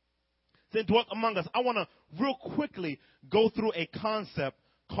 Then dwelt among us. I want to real quickly go through a concept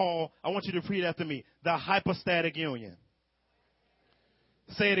called, I want you to repeat after me, the hypostatic union.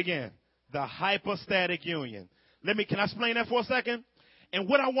 Say it again. The hypostatic union. Can I explain that for a second? And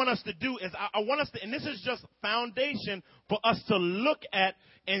what I want us to do is I want us to, and this is just foundation for us to look at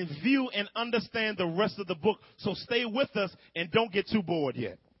and view and understand the rest of the book. So stay with us and don't get too bored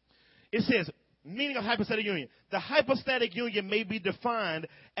yet. It says, meaning of hypostatic union. The hypostatic union may be defined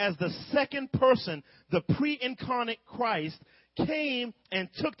as the second person, the pre-incarnate Christ, came and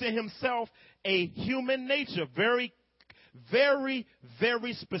took to himself a human nature. Very, very,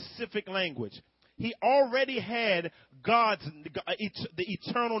 very specific language. He already had the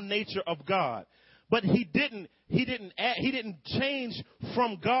eternal nature of God, but he didn't change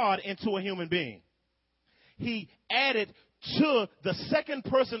from God into a human being. He added to the second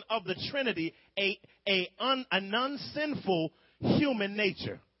person of the Trinity a non-sinful human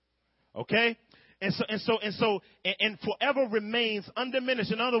nature. Okay? And forever remains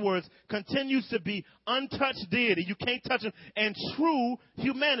undiminished. In other words, continues to be untouched deity. You can't touch him. And true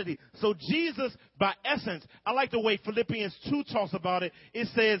humanity. So Jesus, by essence, I like the way Philippians 2 talks about it. It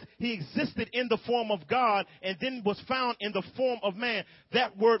says he existed in the form of God and then was found in the form of man.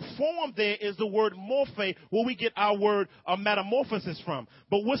 That word form there is the word morphe, where we get our word metamorphosis from.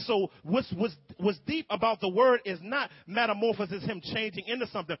 But what's deep about the word is not metamorphosis, him changing into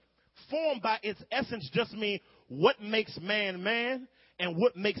something. Form by its essence just means what makes man man and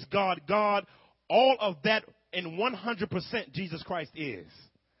what makes God God. All of that in 100% Jesus Christ is.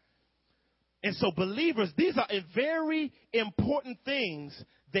 And so believers, these are very important things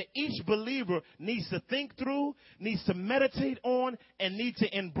that each believer needs to think through, needs to meditate on, and needs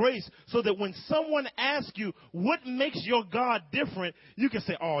to embrace, so that when someone asks you what makes your God different, you can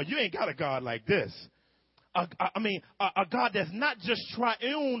say, oh, you ain't got a God like this. A God that's not just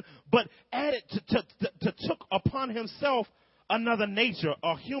triune, but added took upon himself another nature,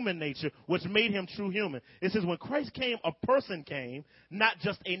 a human nature, which made him true human. It says when Christ came, a person came, not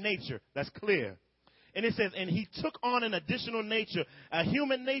just a nature. That's clear. And it says, and he took on an additional nature, a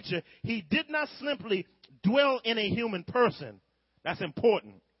human nature. He did not simply dwell in a human person. That's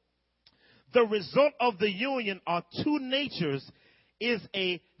important. The result of the union are two natures is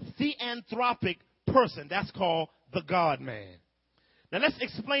a theanthropic person. That's called the God-man. Now let's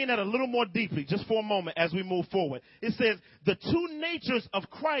explain that a little more deeply just for a moment as we move forward. It says the two natures of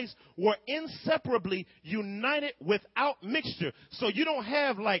Christ were inseparably united without mixture. So you don't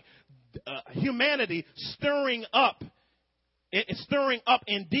have like humanity stirring up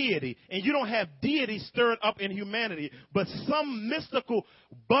in deity, and you don't have deity stirred up in humanity, but some mystical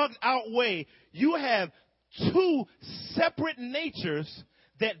bugged out way. You have two separate natures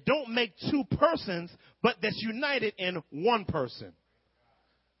that don't make two persons, but that's united in one person.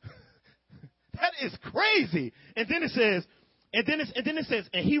 That is crazy. And then it says,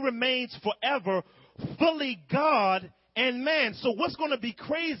 and he remains forever fully God and man. So what's going to be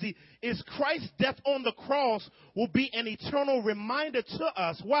crazy is Christ's death on the cross will be an eternal reminder to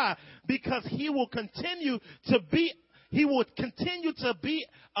us. Why? Because he will continue to be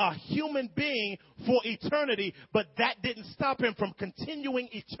a human being for eternity, but that didn't stop him from continuing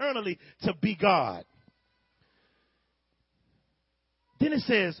eternally to be God. Then it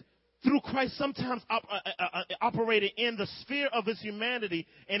says, through Christ sometimes operated in the sphere of his humanity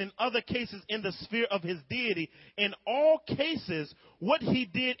and in other cases in the sphere of his deity. In all cases, what he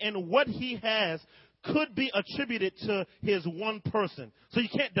did and what he has could be attributed to his one person. So you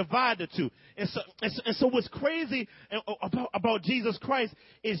can't divide the two. And so what's crazy about Jesus Christ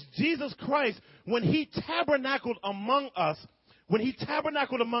is Jesus Christ, when he tabernacled among us,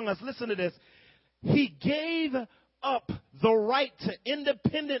 listen to this, he gave up the right to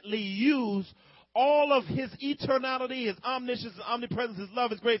independently use all of his eternality, his omniscience, his omnipresence, his love,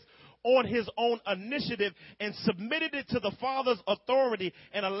 his grace on his own initiative, and submitted it to the Father's authority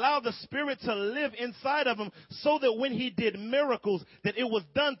and allowed the Spirit to live inside of him, so that when he did miracles, that it was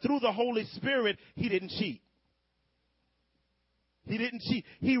done through the Holy Spirit. He didn't cheat.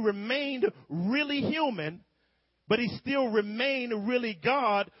 He remained really human, but he still remained really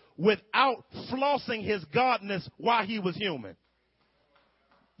God without flossing his godness while he was human.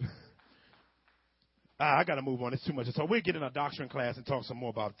 I got to move on. It's too much. So we'll get in a doctrine class and talk some more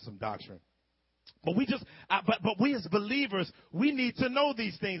about some doctrine. But we as believers, we need to know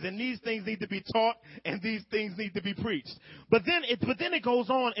these things, and these things need to be taught, and these things need to be preached. But then it goes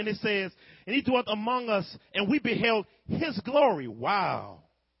on and it says, and he dwelt among us, and we beheld his glory. Wow.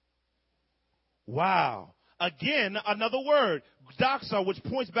 Again, another word, doxa, which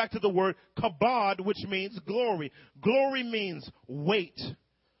points back to the word kabod, which means glory. Glory means weight,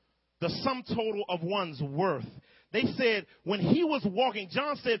 the sum total of one's worth. They said when he was walking,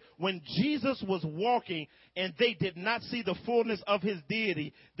 John said when Jesus was walking and they did not see the fullness of his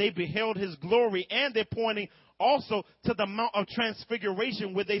deity, they beheld his glory. And they're pointing also to the Mount of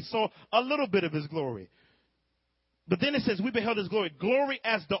Transfiguration, where they saw a little bit of his glory. But then it says we beheld his glory. Glory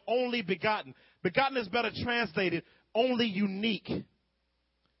as the only begotten. Begotten is better translated only unique.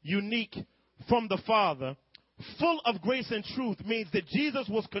 Unique from the Father. Full of grace and truth means that Jesus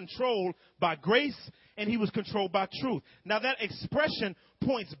was controlled by grace and he was controlled by truth. Now that expression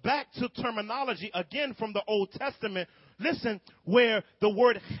points back to terminology again from the Old Testament. Listen, where the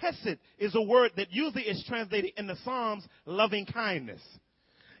word hesed is a word that usually is translated in the Psalms loving kindness.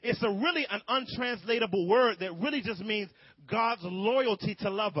 It's really an untranslatable word that really just means God's loyalty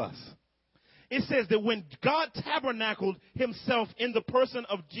to love us. it says that when God tabernacled himself in the person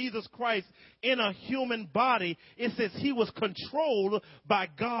of Jesus Christ in a human body, it says he was controlled by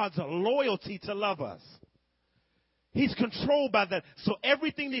God's loyalty to love us. He's controlled by that. So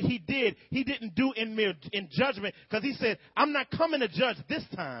everything that he did, he didn't do in judgment, because he said, I'm not coming to judge this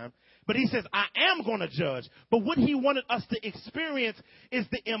time. But he says, I am going to judge. But what he wanted us to experience is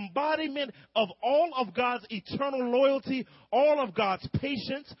the embodiment of all of God's eternal loyalty, all of God's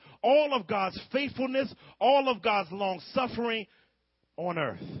patience, all of God's faithfulness, all of God's long suffering on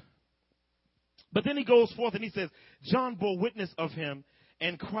earth. But then he goes forth and he says, John bore witness of him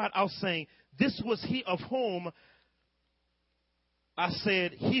and cried out, saying, this was he of whom I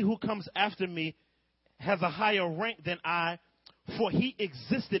said, he who comes after me has a higher rank than I, for he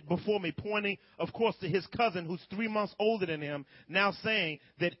existed before me, pointing, of course, to his cousin who's 3 months older than him, now saying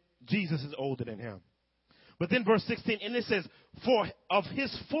that Jesus is older than him. But then verse 16, and it says, for of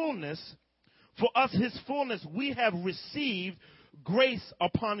his fullness, for us his fullness, we have received grace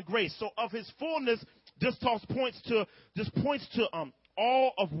upon grace. So of his fullness just points to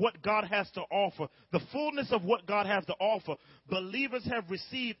all of what God has to offer. The fullness of what God has to offer, believers have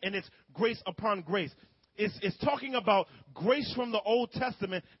received, and it's grace upon grace. It's talking about grace from the Old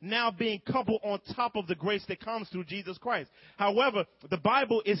Testament now being coupled on top of the grace that comes through Jesus Christ. However, the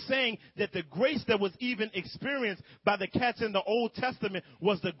Bible is saying that the grace that was even experienced by the cats in the Old Testament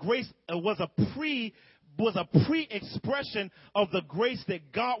was a pre-expression of the grace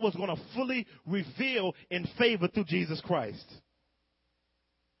that God was going to fully reveal in favor through Jesus Christ.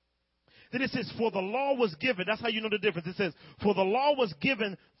 Then it says, for the law was given. That's how you know the difference. It says, for the law was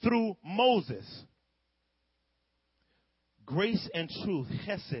given through Moses. Grace and truth,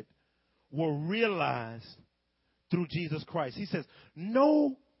 Hesed, were realized through Jesus Christ. He says,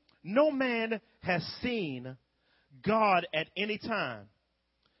 no man has seen God at any time.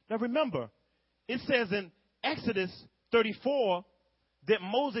 Now remember, it says in Exodus 34 that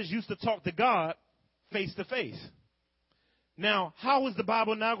Moses used to talk to God face to face. Now, how is the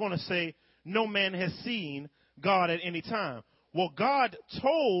Bible now going to say no man has seen God at any time? Well, God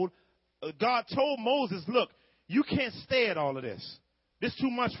told Moses, look, you can't stay at all of this. This is too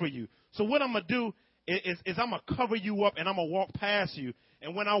much for you. So what I'm going to do is I'm going to cover you up and I'm going to walk past you.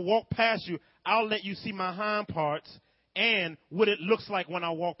 And when I walk past you, I'll let you see my hind parts and what it looks like when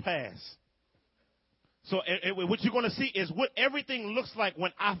I walk past. So what you're going to see is what everything looks like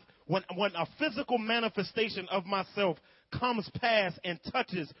when a physical manifestation of myself comes past and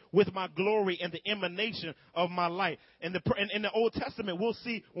touches with my glory and the emanation of my light. And in the Old Testament, we'll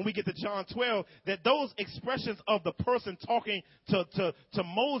see when we get to John 12 that those expressions of the person talking to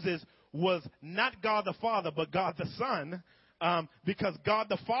Moses was not God the Father, but God the Son. Because God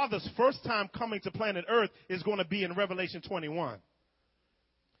the Father's first time coming to planet Earth is going to be in Revelation 21.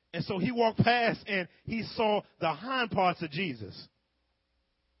 And so he walked past and he saw the hind parts of Jesus.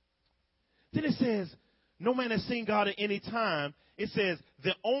 Then it says, no man has seen God at any time. It says,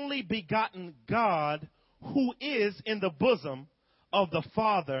 the only begotten God who is in the bosom of the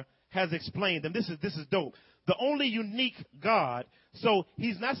Father has explained them. This is dope. The only unique God. So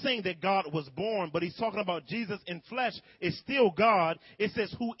he's not saying that God was born, but he's talking about Jesus in flesh is still God. It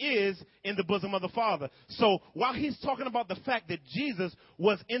says who is in the bosom of the Father. So while he's talking about the fact that Jesus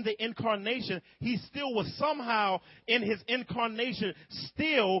was in the incarnation, he still was somehow in his incarnation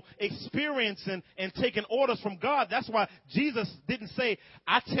still experiencing and taking orders from God. That's why Jesus didn't say,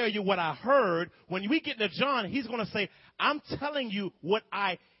 I tell you what I heard. When we get to John, he's going to say, I'm telling you what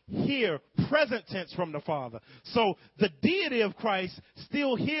I hear, present tense, from the Father. So the deity of Christ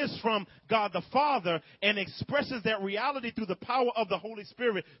still hears from God the Father and expresses that reality through the power of the Holy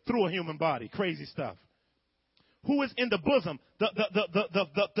Spirit through a human body. Crazy stuff. Who is in the bosom?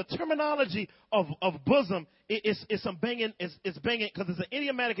 The terminology of bosom is some banging. It's banging because it's an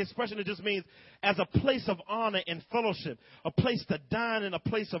idiomatic expression that just means as a place of honor and fellowship, a place to dine in a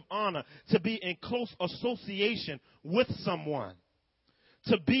place of honor, to be in close association with someone.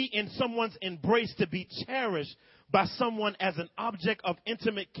 To be in someone's embrace, to be cherished by someone as an object of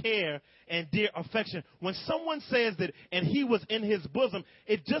intimate care and dear affection. When someone says that, and he was in his bosom,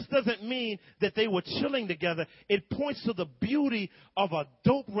 it just doesn't mean that they were chilling together. It points to the beauty of a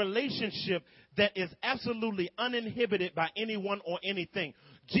dope relationship that is absolutely uninhibited by anyone or anything.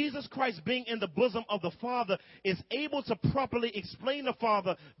 Jesus Christ being in the bosom of the Father is able to properly explain the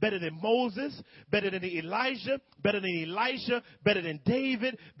Father better than Moses, better than Elijah, better than Elisha, better than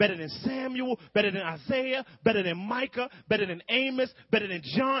David, better than Samuel, better than Isaiah, better than Micah, better than Amos, better than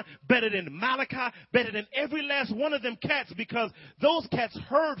John, better than Malachi, better than every last one of them cats, because those cats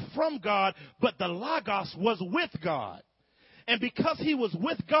heard from God, but the Logos was with God. And because he was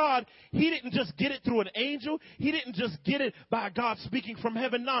with God, he didn't just get it through an angel. He didn't just get it by God speaking from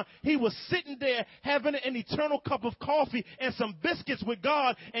heaven. No, he was sitting there having an eternal cup of coffee and some biscuits with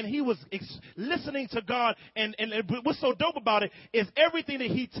God, and he was listening to God. And what's so dope about it is everything that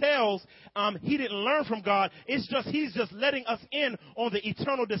he tells, he didn't learn from God. It's just he's just letting us in on the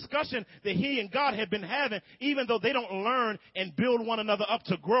eternal discussion that he and God had been having, even though they don't learn and build one another up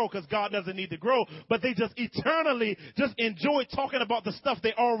to grow, because God doesn't need to grow, but they just eternally just enjoy talking about the stuff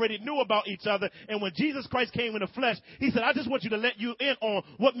they already knew about each other. And when Jesus Christ came in the flesh, he said, I just want you to let you in on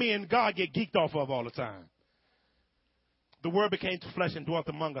what me and God get geeked off of all the time. The word became flesh and dwelt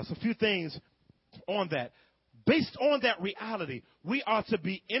among us. A few things on that. Based on that reality, we are to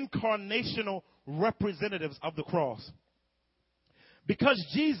be incarnational representatives of the cross. Because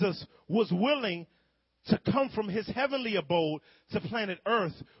Jesus was willing to come from his heavenly abode to planet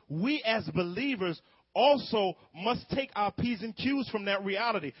Earth, we as believers also must take our P's and Q's from that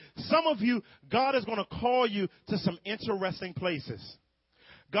reality. Some of you, God is going to call you to some interesting places.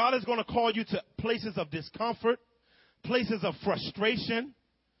 God is going to call you to places of discomfort, places of frustration,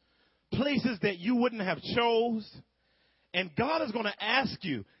 places that you wouldn't have chose. And God is going to ask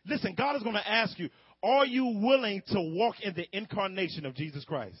you, listen, God is going to ask you, are you willing to walk in the incarnation of Jesus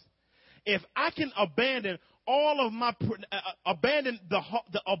Christ? If I can abandon all of my, abandon the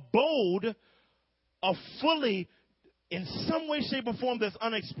abode of fully, in some way, shape, or form that's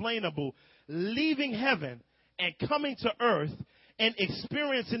unexplainable, leaving heaven and coming to earth and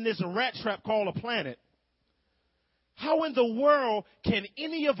experiencing this rat trap called a planet, how in the world can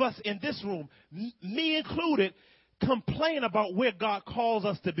any of us in this room, me included, complain about where God calls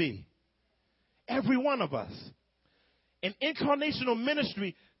us to be? Every one of us. An incarnational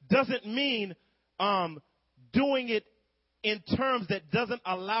ministry doesn't mean doing it in terms that doesn't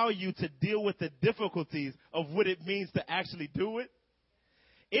allow you to deal with the difficulties of what it means to actually do it.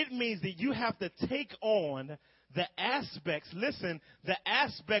 It means that you have to take on the aspects, listen, the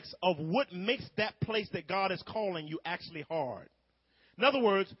aspects of what makes that place that God is calling you actually hard. In other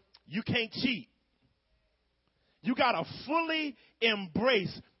words, you can't cheat. You got to fully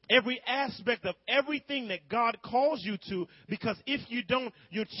embrace every aspect of everything that God calls you to, because if you don't,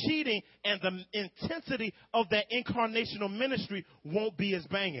 you're cheating, and the intensity of that incarnational ministry won't be as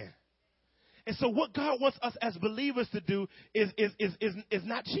banging. And so what God wants us as believers to do is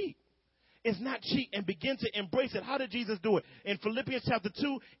not cheat. It's not cheat, and begin to embrace it. How did Jesus do it? In Philippians chapter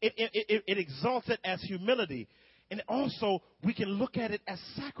 2, it exalts it as humility. And also, we can look at it as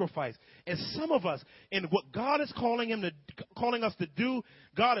sacrifice. And some of us, in what God is calling us to do,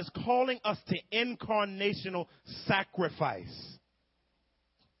 God is calling us to incarnational sacrifice.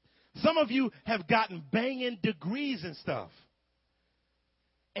 Some of you have gotten banging degrees and stuff.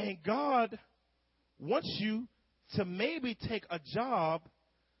 And God wants you to maybe take a job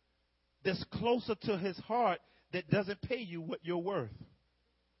that's closer to his heart that doesn't pay you what you're worth.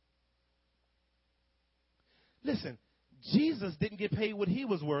 Listen, Jesus didn't get paid what he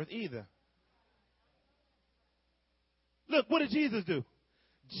was worth either. Look, what did Jesus do?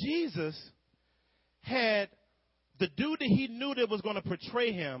 Jesus had the dude that he knew that was going to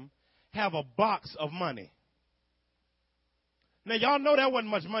betray him have a box of money. Now, y'all know that wasn't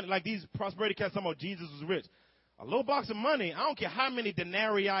much money. Like these prosperity cats talking about Jesus was rich. A little box of money, I don't care how many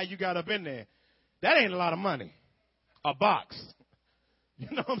denarii you got up in there. That ain't a lot of money. A box. You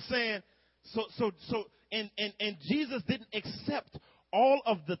know what I'm saying? And Jesus didn't accept all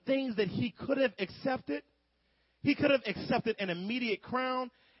of the things that he could have accepted. He could have accepted an immediate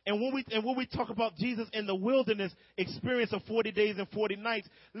crown. And when we talk about Jesus in the wilderness experience of 40 days and 40 nights,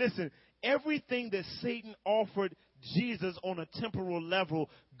 listen, everything that Satan offered Jesus on a temporal level,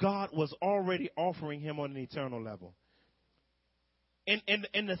 God was already offering him on an eternal level. And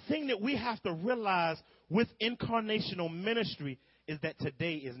the thing that we have to realize with incarnational ministry is that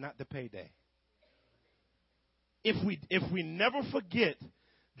today is not the payday. If we never forget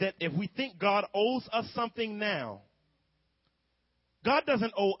that if we think God owes us something now, God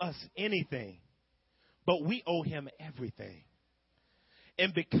doesn't owe us anything, but we owe him everything.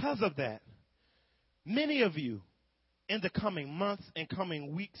 And because of that, many of you in the coming months and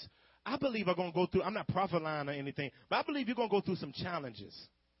coming weeks, I believe are going to go through, I'm not prophesying or anything, but I believe you're going to go through some challenges.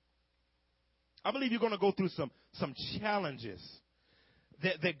 I believe you're going to go through some challenges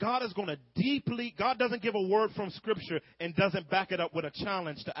that God is going to deeply, God doesn't give a word from Scripture and doesn't back it up with a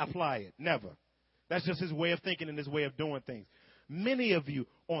challenge to apply it. Never. That's just his way of thinking and his way of doing things. many of you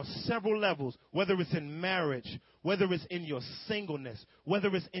on several levels, whether it's in marriage, whether it's in your singleness,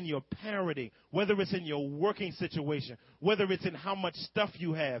 whether it's in your parenting, whether it's in your working situation, whether it's in how much stuff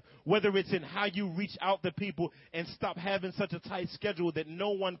you have, whether it's in how you reach out to people and stop having such a tight schedule that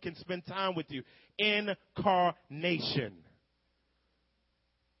no one can spend time with you. Incarnation.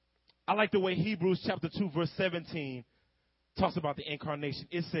 I like the way Hebrews chapter 2 verse 17 talks about the incarnation.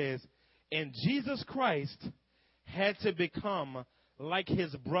 It says, and Jesus Christ had to become like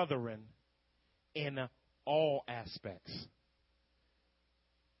his brethren in all aspects.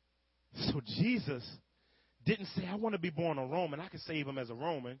 So Jesus didn't say, I want to be born a Roman. I can save him as a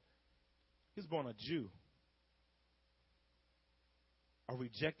Roman. He was born a Jew, a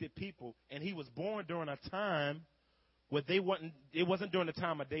rejected people. And he was born during a time where it wasn't during the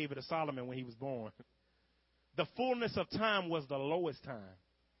time of David or Solomon when he was born. The fullness of time was the lowest time.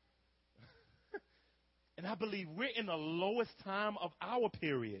 And I believe we're in the lowest time of our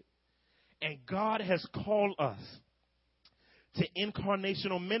period. And God has called us to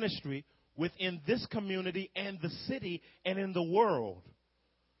incarnational ministry within this community and the city and in the world.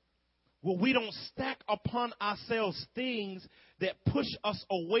 Where we don't stack upon ourselves things that push us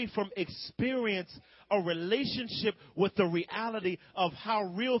away from experience a relationship with the reality of how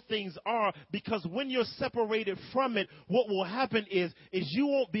real things are. Because when you're separated from it, what will happen is you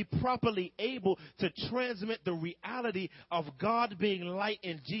won't be properly able to transmit the reality of God being light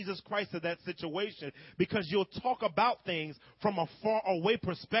in Jesus Christ to that situation. Because you'll talk about things from a far away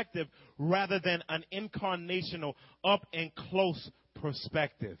perspective rather than an incarnational, up and close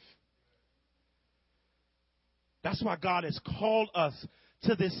perspective. That's why God has called us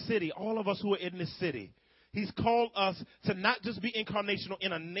to this city, all of us who are in this city. He's called us to not just be incarnational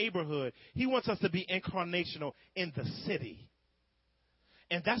in a neighborhood. He wants us to be incarnational in the city.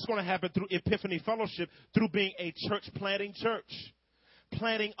 And that's going to happen through Epiphany Fellowship, through being a church-planting church.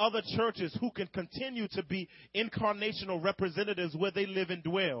 Planting other churches who can continue to be incarnational representatives where they live and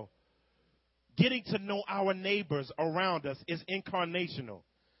dwell. Getting to know our neighbors around us is incarnational.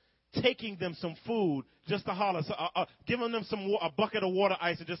 Taking them some food just to holler, giving them a bucket of water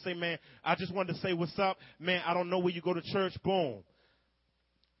ice and just say, man, I just wanted to say what's up. Man, I don't know where you go to church. Boom.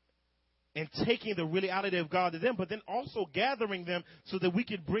 And taking the reality of God to them, but then also gathering them so that we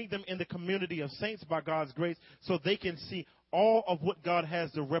can bring them in the community of saints by God's grace so they can see all of what God has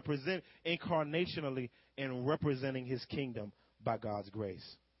to represent incarnationally and representing his kingdom by God's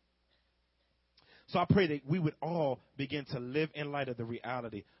grace. So I pray that we would all begin to live in light of the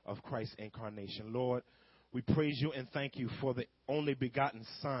reality of Christ's incarnation. Lord, we praise you and thank you for the only begotten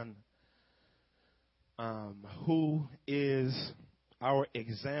Son, who is our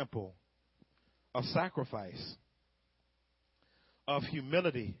example of sacrifice, of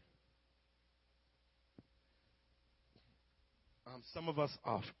humility. Some of us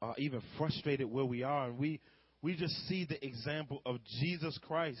are even frustrated where we are, and we just see the example of Jesus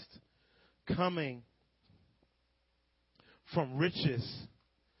Christ coming from riches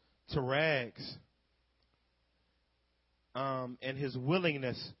to rags, and his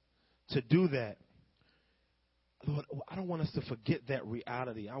willingness to do that. Lord, I don't want us to forget that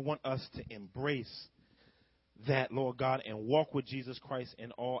reality. I want us to embrace that, Lord God, and walk with Jesus Christ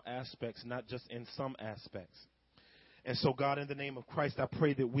in all aspects, not just in some aspects. And so, God, in the name of Christ, I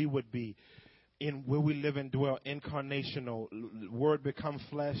pray that we would be in where we live and dwell, incarnational, word become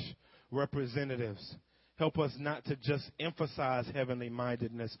flesh representatives. Help us not to just emphasize heavenly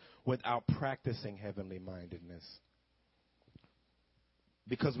mindedness without practicing heavenly mindedness.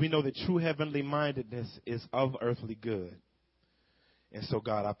 Because we know that true heavenly mindedness is of earthly good. And so,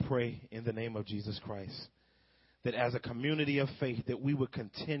 God, I pray in the name of Jesus Christ that as a community of faith that we would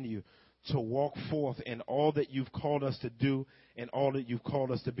continue to walk forth in all that you've called us to do and all that you've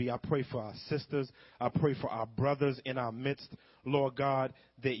called us to be. I pray for our sisters. I pray for our brothers in our midst, Lord God,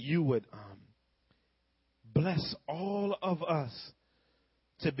 that you would bless all of us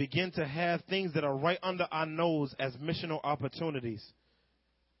to begin to have things that are right under our nose as missional opportunities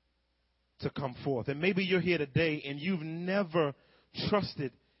to come forth. And maybe you're here today and you've never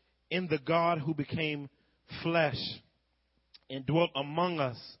trusted in the God who became flesh and dwelt among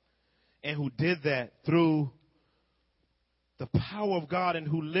us, and who did that through the power of God, and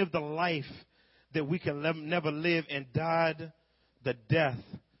who lived a life that we can never live, and died the death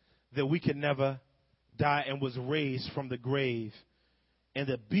that we can never die, and was raised from the grave. And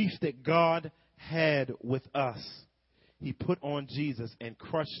the beef that God had with us, he put on Jesus and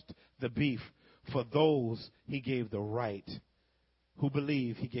crushed the beef for those he gave the right, who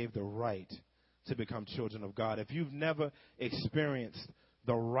believe he gave the right to become children of God. If you've never experienced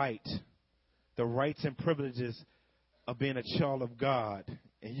the rights and privileges of being a child of God,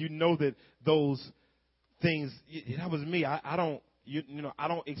 and you know that those things, that was me. I don't, I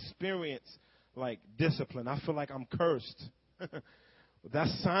don't experience like discipline. I feel like I'm cursed.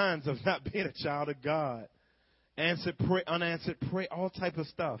 That's signs of not being a child of God. Answered prayer, unanswered prayer, all type of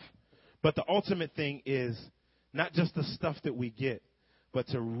stuff. But the ultimate thing is not just the stuff that we get, but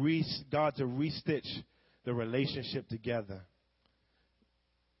God to restitch the relationship together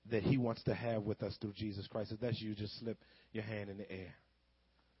that he wants to have with us through Jesus Christ. If that's you, just slip your hand in the air.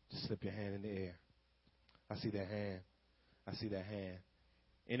 Just slip your hand in the air. I see that hand. I see that hand.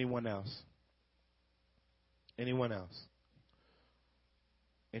 Anyone else? Anyone else?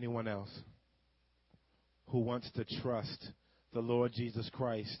 Anyone else who wants to trust the Lord Jesus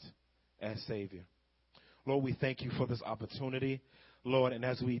Christ as Savior? Lord, we thank you for this opportunity, Lord, and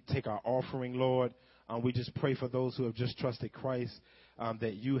as we take our offering, Lord, we just pray for those who have just trusted Christ,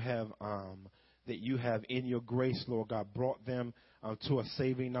 that you have in your grace, Lord God, brought them to a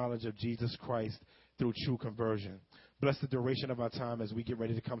saving knowledge of Jesus Christ through true conversion. Bless the duration of our time as we get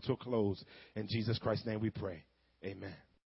ready to come to a close. In Jesus Christ's name we pray. Amen.